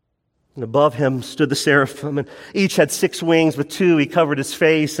 And above him stood the seraphim, and each had 6 wings. With 2 he covered his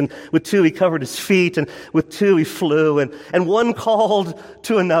face, and with 2 he covered his feet, and with 2 he flew, and one called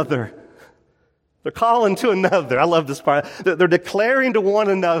to another. They're calling to another. I love this part. They're declaring to one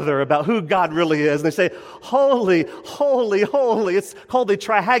another about who God really is. And they say, holy, holy, holy. It's called the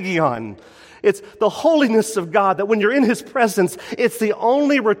trihagion. It's the holiness of God, that when you're in his presence, it's the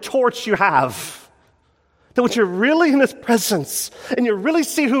only retort you have. That when you're really in his presence and you really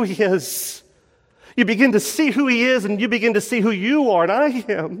see who he is, you begin to see who he is and you begin to see who you are and I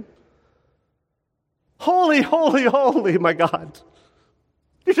am. Holy, holy, holy, my God.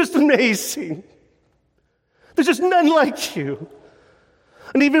 You're just amazing. There's just none like you.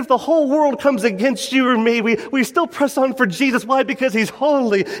 And even if the whole world comes against you or me, we still press on for Jesus. Why? Because he's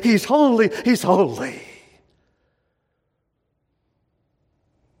holy, he's holy, he's holy.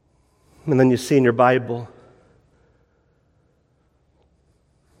 And then you see in your Bible,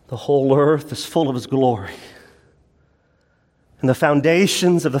 the whole earth is full of his glory. And the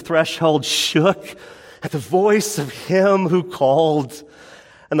foundations of the threshold shook at the voice of him who called,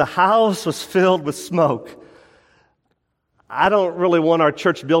 and the house was filled with smoke. I don't really want our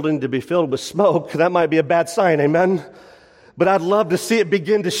church building to be filled with smoke. That might be a bad sign, amen? But I'd love to see it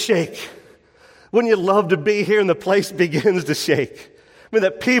begin to shake. Wouldn't you love to be here and the place begins to shake? I mean,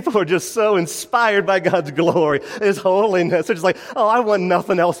 that people are just so inspired by God's glory, his holiness. They're just like, oh, I want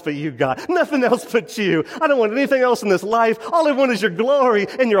nothing else but you, God. Nothing else but you. I don't want anything else in this life. All I want is your glory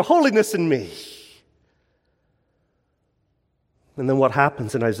and your holiness in me. And then what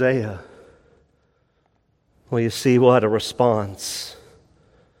happens in Isaiah? Well, you see what a response.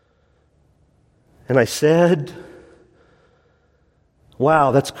 And I said,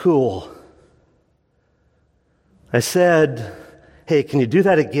 wow, that's cool. I said, hey, can you do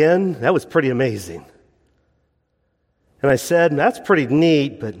that again? That was pretty amazing. And I said, that's pretty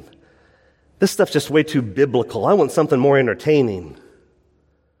neat, but this stuff's just way too biblical. I want something more entertaining.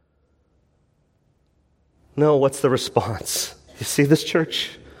 No, what's the response? You see this,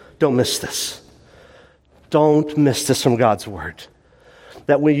 church? Don't miss this. Don't miss this from God's word.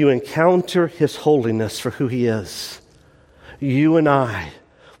 That when you encounter his holiness for who he is, you and I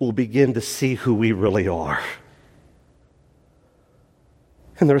will begin to see who we really are.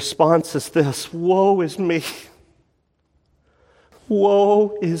 And the response is this: woe is me.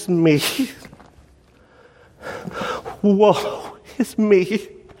 Woe is me. Woe is me.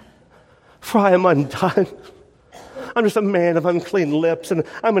 For I am undone. I'm just a man of unclean lips, and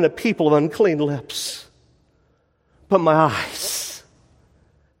I'm in a people of unclean lips. But my eyes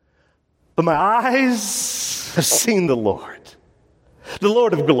have seen the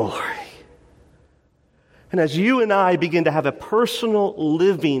Lord of glory. And as you and I begin to have a personal,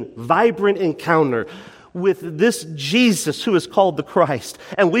 living, vibrant encounter with this Jesus who is called the Christ,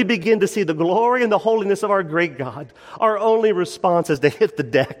 and we begin to see the glory and the holiness of our great God, our only response is to hit the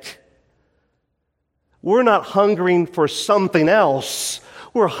deck. We're not hungering for something else.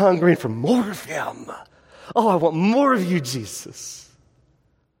 We're hungering for more of him. Oh, I want more of you, Jesus.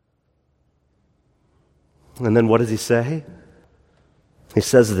 And then what does he say? He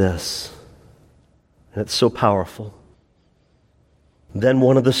says this, and it's so powerful. Then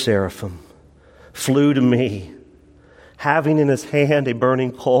one of the seraphim flew to me, having in his hand a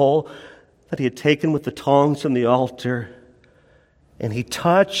burning coal that he had taken with the tongs from the altar, and he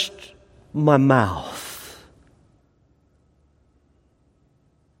touched my mouth.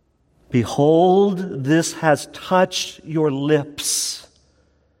 Behold, this has touched your lips,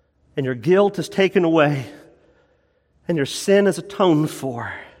 and your guilt is taken away, and your sin is atoned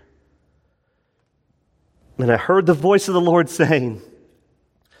for. And I heard the voice of the Lord saying,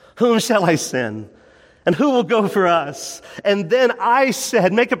 whom shall I send? And who will go for us? And then I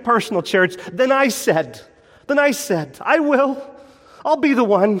said, make it personal, church. Then I said, I will. I'll be the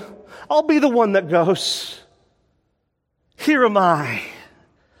one. I'll be the one that goes. Here am I.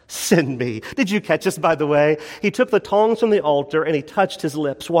 Send me. Did you catch this, by the way? He took the tongs from the altar and he touched his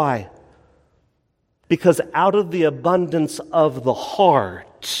lips. Why? Because out of the abundance of the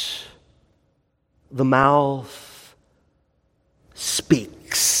heart, the mouth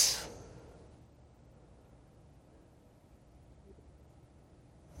speaks.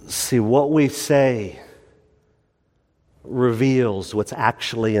 See, what we say reveals what's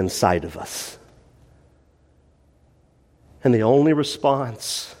actually inside of us. And the only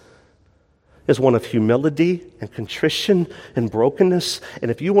response is one of humility and contrition and brokenness.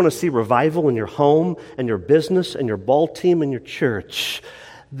 And if you want to see revival in your home and your business and your ball team and your church,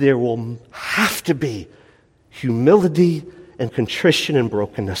 there will have to be humility and contrition and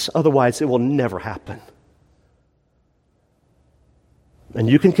brokenness. Otherwise, it will never happen. And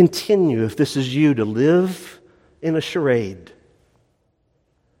you can continue, if this is you, to live in a charade.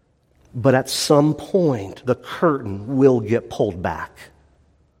 But at some point, the curtain will get pulled back.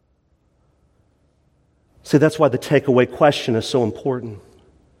 See, that's why the takeaway question is so important.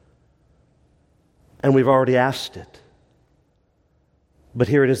 And we've already asked it. But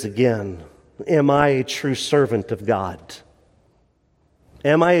here it is again. Am I a true servant of God?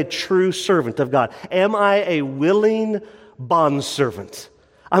 Am I a true servant of God? Am I a willing bondservant?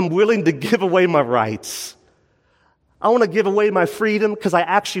 I'm willing to give away my rights. I want to give away my freedom because I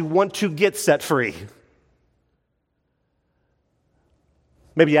actually want to get set free.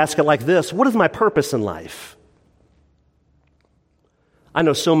 Maybe you ask it like this: what is my purpose in life? I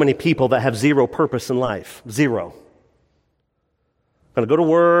know so many people that have zero purpose in life. Zero. Going to go to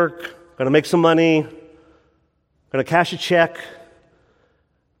work, going to make some money, going to cash a check.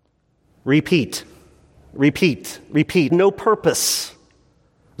 Repeat. No purpose.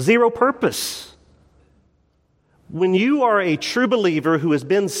 Zero purpose. When you are a true believer who has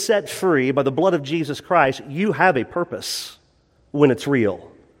been set free by the blood of Jesus Christ, you have a purpose when it's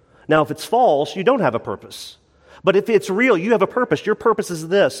real. Now, if it's false, you don't have a purpose. But if it's real, you have a purpose. Your purpose is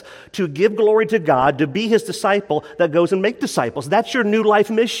this: to give glory to God, to be His disciple that goes and make disciples. That's your new life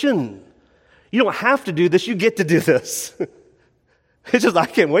mission. You don't have to do this. You get to do this. It's just, I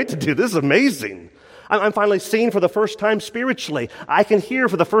can't wait to do this. This is amazing. I'm finally seeing for the first time spiritually. I can hear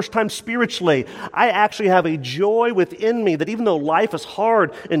for the first time spiritually. I actually have a joy within me that even though life is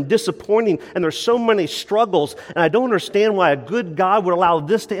hard and disappointing and there's so many struggles and I don't understand why a good God would allow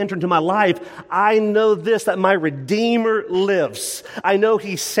this to enter into my life, I know this, that my Redeemer lives. I know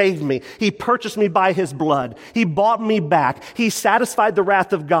He saved me. He purchased me by His blood. He bought me back. He satisfied the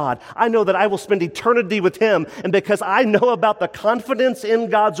wrath of God. I know that I will spend eternity with Him. And because I know about the confidence in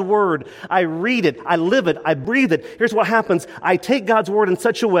God's Word, I read it, I live it, I breathe it. Here's what happens. I take God's Word in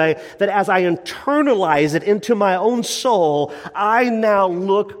such a way that as I internalize it into my own soul, I now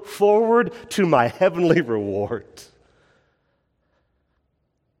look forward to my heavenly reward.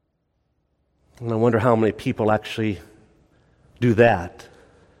 And I wonder how many people actually do that.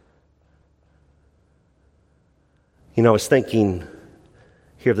 You know, I was thinking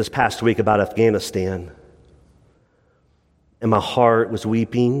here this past week about Afghanistan, and my heart was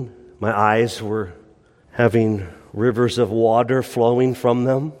weeping. My eyes were having rivers of water flowing from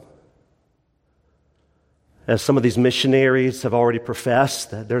them. As some of these missionaries have already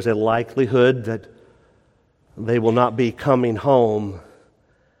professed that there's a likelihood that they will not be coming home,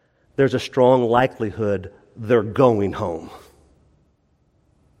 there's a strong likelihood they're going home.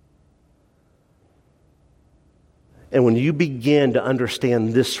 And when you begin to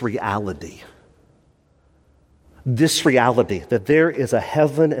understand this reality that there is a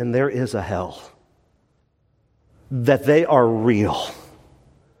heaven and there is a hell, that they are real,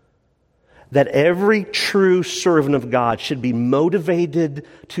 that every true servant of God should be motivated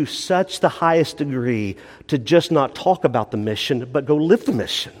to such the highest degree to just not talk about the mission, but go live the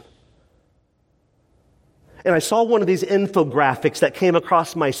mission. And I saw one of these infographics that came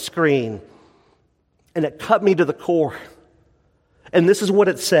across my screen, and it cut me to the core. And this is what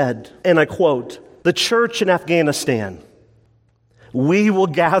it said, and I quote, "The church in Afghanistan, we will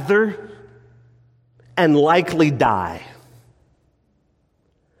gather and likely die.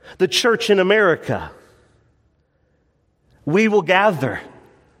 The church in America, we will gather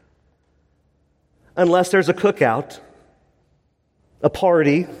unless there's a cookout, a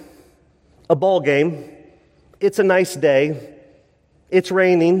party, a ball game, it's a nice day, it's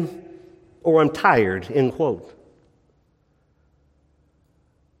raining, or I'm tired," end quote.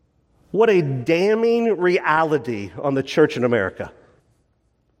 What a damning reality on the church in America.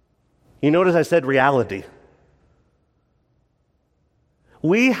 You notice I said reality.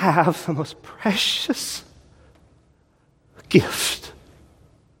 We have the most precious gift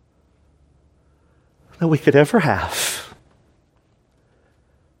that we could ever have.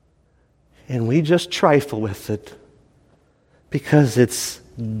 And we just trifle with it because it's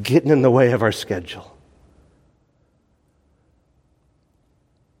getting in the way of our schedule.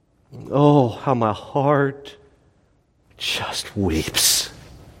 Oh, how my heart just weeps.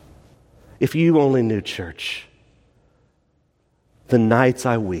 If you only knew, church, the nights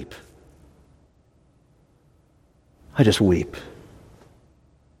I weep I just weep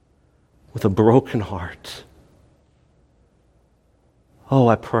with a broken heart. Oh,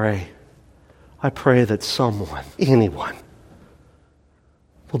 I pray that someone, anyone,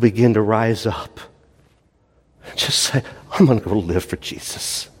 will begin to rise up and just say, I'm going to go live for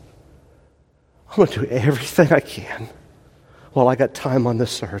Jesus. I'm going to do everything I can while I got time on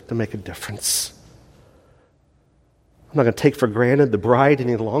this earth to make a difference. I'm not going to take for granted the bride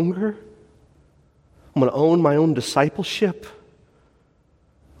any longer. I'm going to own my own discipleship.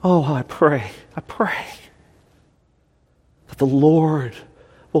 Oh, I pray that the Lord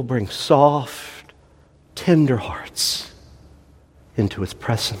will bring soft, tender hearts into His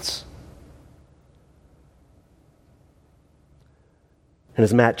presence. And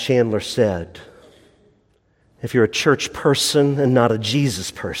as Matt Chandler said, if you're a church person and not a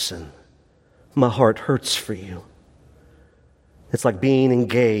Jesus person, my heart hurts for you. It's like being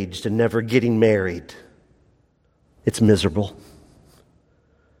engaged and never getting married. It's miserable.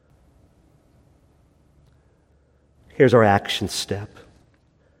 Here's our action step.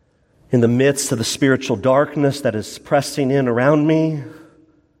 In the midst of the spiritual darkness that is pressing in around me,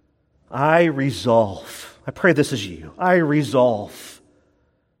 I resolve, I pray this is you, I resolve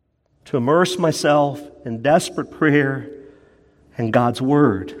to immerse myself in desperate prayer and God's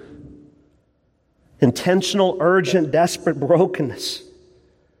Word. Intentional, urgent, desperate brokenness.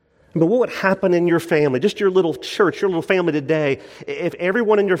 But what would happen in your family, just your little church, your little family today, if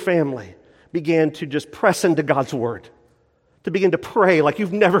everyone in your family began to just press into God's Word, to begin to pray like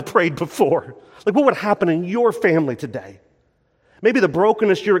you've never prayed before? Like, what would happen in your family today? Maybe the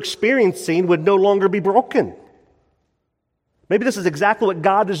brokenness you're experiencing would no longer be broken. Maybe this is exactly what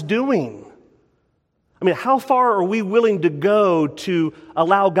God is doing. I mean, how far are we willing to go to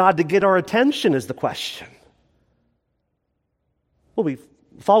allow God to get our attention is the question. Well, we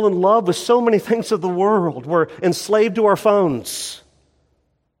fall in love with so many things of the world. We're enslaved to our phones,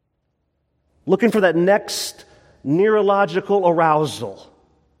 looking for that next neurological arousal,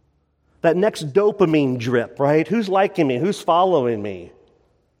 that next dopamine drip, right? Who's liking me? Who's following me?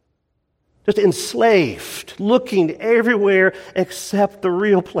 Just enslaved, looking everywhere except the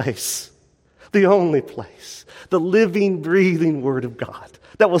real place. The only place, the living, breathing Word of God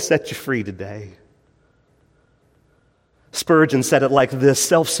that will set you free today. Spurgeon said it like this: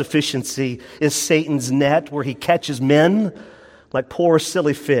 self-sufficiency is Satan's net where he catches men like poor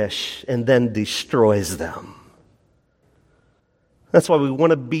silly fish and then destroys them. That's why we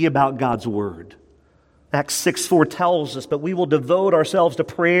want to be about God's Word. Acts 6:4 tells us, but we will devote ourselves to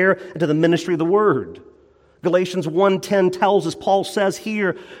prayer and to the ministry of the Word. Galatians 1:10 tells us, Paul says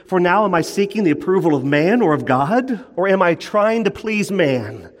here, for now am I seeking the approval of man or of God? Or am I trying to please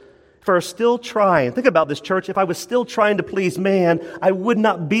man? If I was still trying, think about this, church, if I was still trying to please man, I would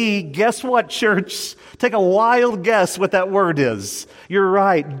not be, guess what, church? Take a wild guess what that word is. You're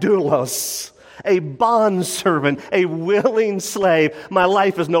right, doulos. A bondservant, a willing slave. My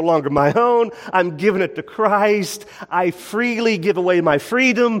life is no longer my own. I'm giving it to Christ. I freely give away my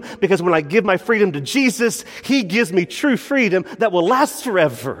freedom because when I give my freedom to Jesus, He gives me true freedom that will last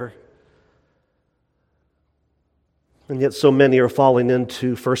forever. And yet so many are falling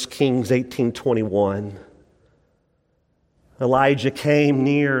into 1 Kings 18:21. Elijah came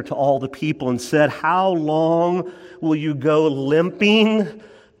near to all the people and said, how long will you go limping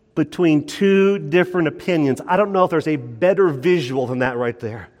between two different opinions? I don't know if there's a better visual than that right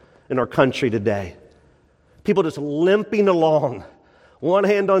there in our country today. People just limping along. One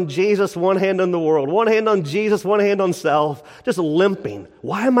hand on Jesus, one hand on the world. One hand on Jesus, one hand on self. Just limping.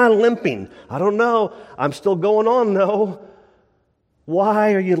 Why am I limping? I don't know. I'm still going on though.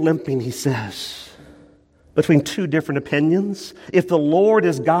 Why are you limping, he says? Between two different opinions. If the Lord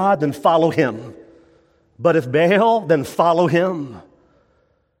is God, then follow Him. But if Baal, then follow him.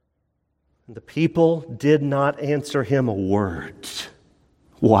 The people did not answer him a word.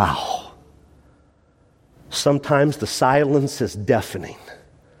 Wow. Sometimes the silence is deafening.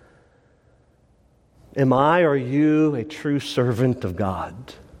 Am I or you a true servant of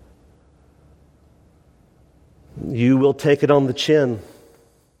God? You will take it on the chin.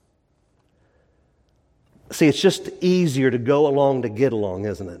 See, it's just easier to go along to get along,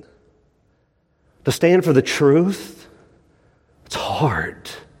 isn't it? To stand for the truth, it's hard.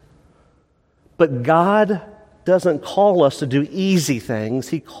 But God doesn't call us to do easy things.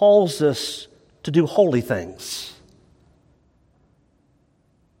 He calls us to do holy things.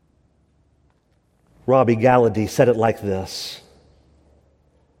 Robbie Galladay said it like this: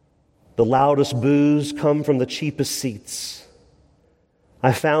 the loudest boos come from the cheapest seats.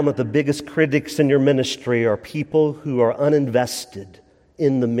 I found that the biggest critics in your ministry are people who are uninvested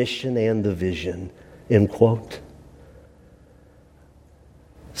in the mission and the vision. End quote.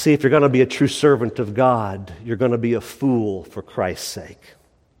 See, if you're going to be a true servant of God, you're going to be a fool for Christ's sake.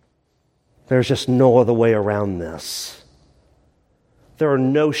 There's just no other way around this. There are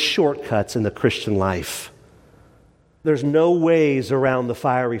no shortcuts in the Christian life. There's no ways around the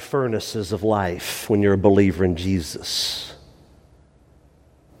fiery furnaces of life when you're a believer in Jesus.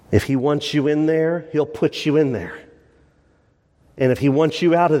 If He wants you in there, He'll put you in there. And if He wants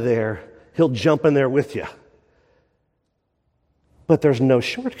you out of there, He'll jump in there with you. But there's no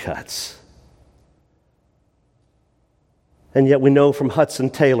shortcuts. And yet we know from Hudson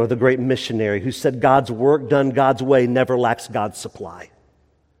Taylor, the great missionary, who said God's work done God's way never lacks God's supply.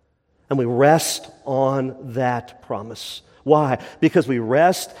 And we rest on that promise. Why? Because we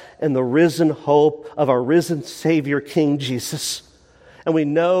rest in the risen hope of our risen Savior, King Jesus. And we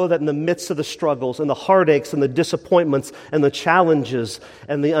know that in the midst of the struggles and the heartaches and the disappointments and the challenges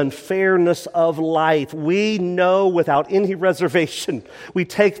and the unfairness of life, we know without any reservation, we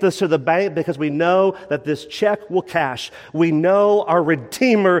take this to the bank because we know that this check will cash. We know our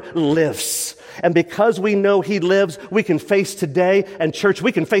Redeemer lives. And because we know He lives, we can face today, and church,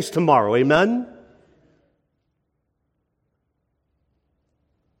 we can face tomorrow. Amen?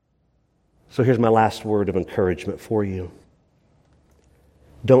 So here's my last word of encouragement for you.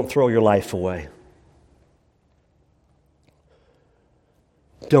 Don't throw your life away.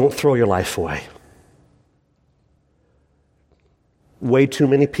 Don't throw your life away. Way too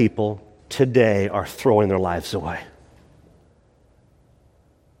many people today are throwing their lives away.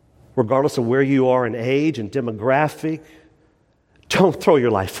 Regardless of where you are in age and demographic, don't throw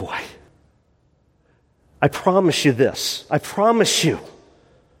your life away. I promise you this. I promise you.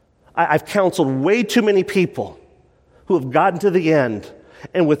 I've counseled way too many people who have gotten to the end,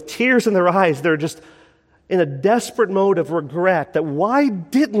 and with tears in their eyes, they're just in a desperate mode of regret that why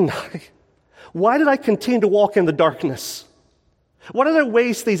didn't I? Why did I continue to walk in the darkness? Why did I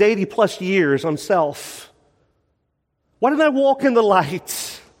waste these 80 plus years on self? Why didn't I walk in the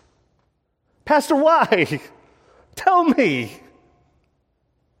light? Pastor, why? Tell me.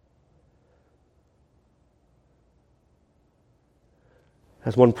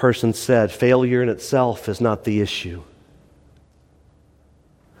 As one person said, failure in itself is not the issue.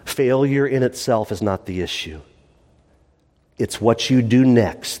 Failure in itself is not the issue. It's what you do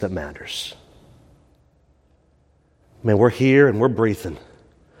next that matters. Man, we're here and we're breathing,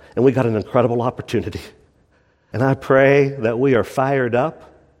 and we got an incredible opportunity. And I pray that we are fired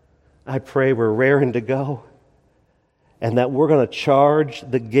up. I pray we're raring to go, and that we're going to charge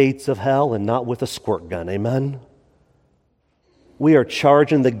the gates of hell and not with a squirt gun. Amen? We are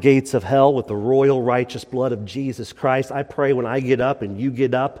charging the gates of hell with the royal righteous blood of Jesus Christ. I pray when I get up and you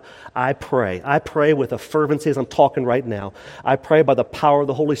get up, I pray with a fervency as I'm talking right now. I pray by the power of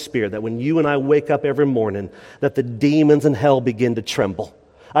the Holy Spirit that when you and I wake up every morning, that the demons in hell begin to tremble.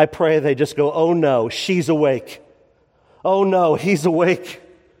 I pray they just go, oh no, she's awake. Oh no, he's awake.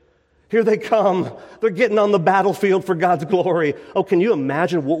 Here they come. They're getting on the battlefield for God's glory. Oh, can you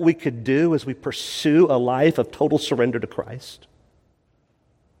imagine what we could do as we pursue a life of total surrender to Christ?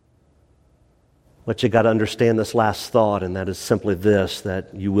 But you got to understand this last thought, and that is simply this,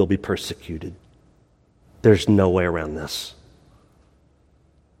 that you will be persecuted. There's no way around this.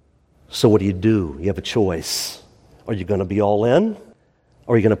 So what do? You have a choice. Are you going to be all in,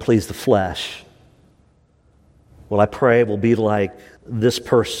 or are you going to please the flesh? Well, I pray it will be like this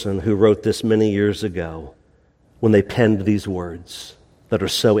person who wrote this many years ago when they penned these words that are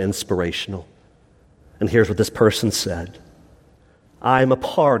so inspirational. And here's what this person said. I am a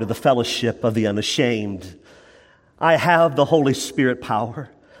part of the fellowship of the unashamed. I have the Holy Spirit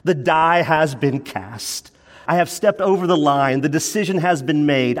power. The die has been cast. I have stepped over the line. The decision has been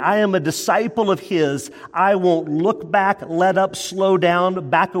made. I am a disciple of His. I won't look back, let up, slow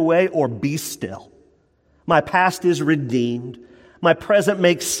down, back away, or be still. My past is redeemed. My present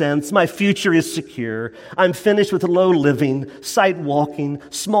makes sense. My future is secure. I'm finished with low living, sight walking,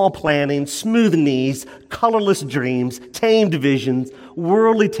 small planning, smooth knees, colorless dreams, tamed visions,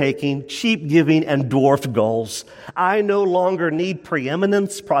 worldly taking, cheap giving, and dwarfed goals. I no longer need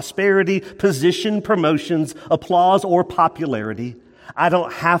preeminence, prosperity, position, promotions, applause, or popularity. I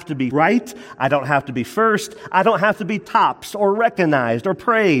don't have to be right. I don't have to be first. I don't have to be tops or recognized or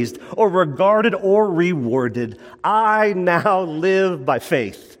praised or regarded or rewarded. I now live by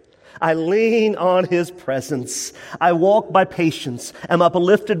faith. I lean on His presence. I walk by patience. I'm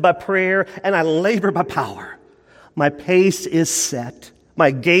uplifted by prayer, and I labor by power. My pace is set.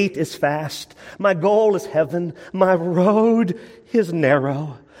 My gait is fast. My goal is heaven. My road is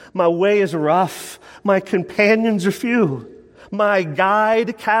narrow. My way is rough. My companions are few. My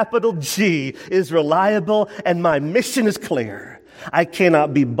guide, capital G, is reliable, and my mission is clear. I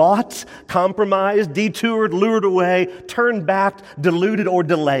cannot be bought, compromised, detoured, lured away, turned back, deluded, or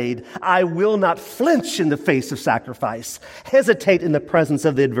delayed. I will not flinch in the face of sacrifice, hesitate in the presence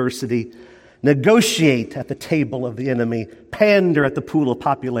of the adversity, negotiate at the table of the enemy, pander at the pool of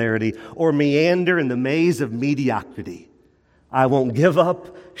popularity, or meander in the maze of mediocrity. I won't give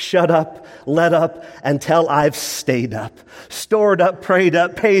up, shut up, let up until I've stayed up, stored up, prayed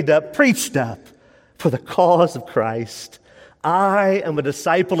up, paid up, preached up for the cause of Christ. I am a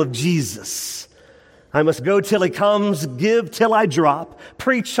disciple of Jesus. I must go till he comes, give till I drop,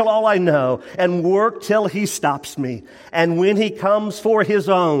 preach till all I know, and work till he stops me. And when he comes for his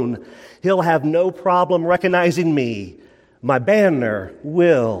own, he'll have no problem recognizing me. My banner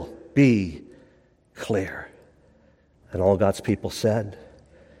will be clear. And all God's people said,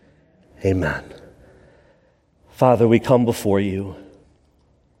 amen. Father, we come before you.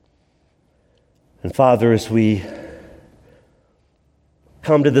 And Father, as we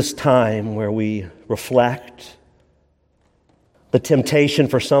come to this time where we reflect, the temptation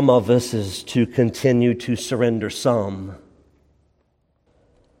for some of us is to continue to surrender some.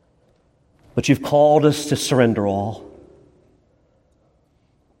 But you've called us to surrender all.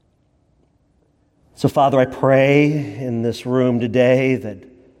 So, Father, I pray in this room today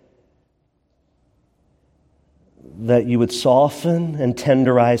that you would soften and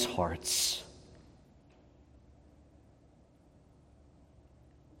tenderize hearts.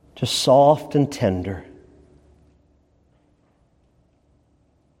 Just soft and tender.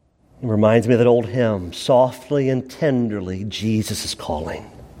 It reminds me of that old hymn, softly and tenderly, Jesus is calling.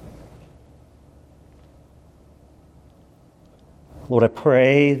 Lord, I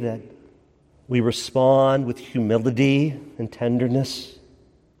pray that we respond with humility and tenderness.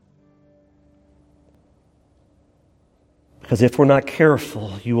 Because if we're not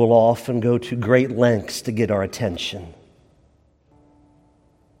careful, you will often go to great lengths to get our attention.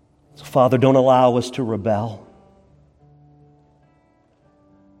 So, Father, don't allow us to rebel.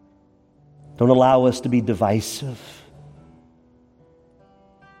 Don't allow us to be divisive.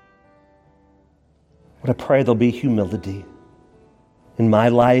 But I pray there'll be humility in my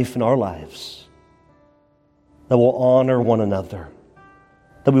life and our lives, that we'll honor one another,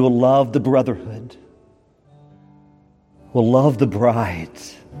 that we will love the brotherhood, we'll love the bride,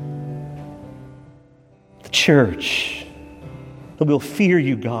 the church, that we'll fear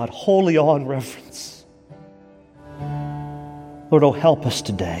you, God, holy awe and reverence. Lord, oh, help us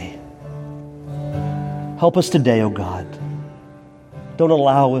today. Help us today, oh God. Don't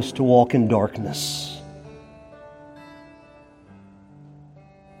allow us to walk in darkness,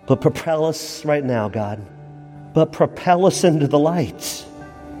 but propel us right now, God. But propel us into the light.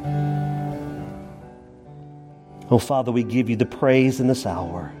 Oh, Father, we give you the praise in this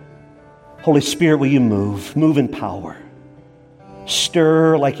hour. Holy Spirit, will you move? Move in power.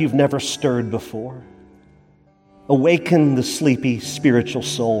 Stir like you've never stirred before. Awaken the sleepy spiritual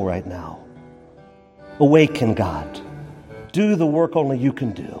soul right now. Awaken, God. Do the work only you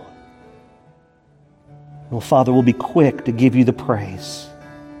can do. Oh, Father, we'll be quick to give you the praise.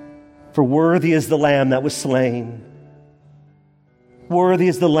 For worthy is the Lamb that was slain. Worthy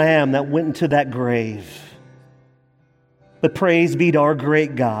is the Lamb that went into that grave. But praise be to our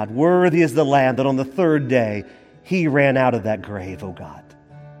great God. Worthy is the Lamb that on the third day, he ran out of that grave, oh God.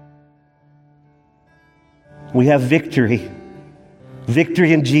 We have victory.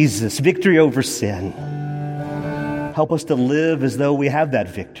 Victory in Jesus. Victory over sin. Help us to live as though we have that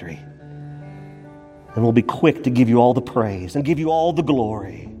victory. And we'll be quick to give you all the praise and give you all the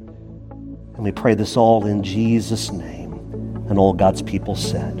glory. And we pray this all in Jesus' name. And all God's people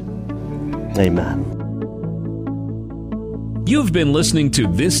said, amen. You've been listening to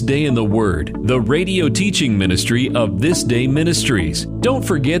This Day in the Word, the radio teaching ministry of This Day Ministries. Don't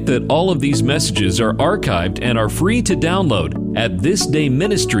forget that all of these messages are archived and are free to download at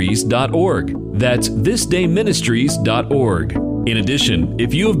thisdayministries.org. That's thisdayministries.org. In addition,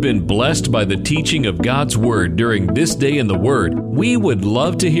 if you have been blessed by the teaching of God's Word during This Day in the Word, we would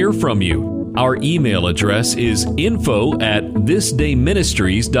love to hear from you. Our email address is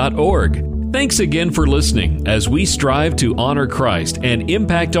info@thisdayministries.org. Thanks again for listening as we strive to honor Christ and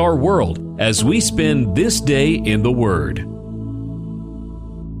impact our world as we spend this day in the Word.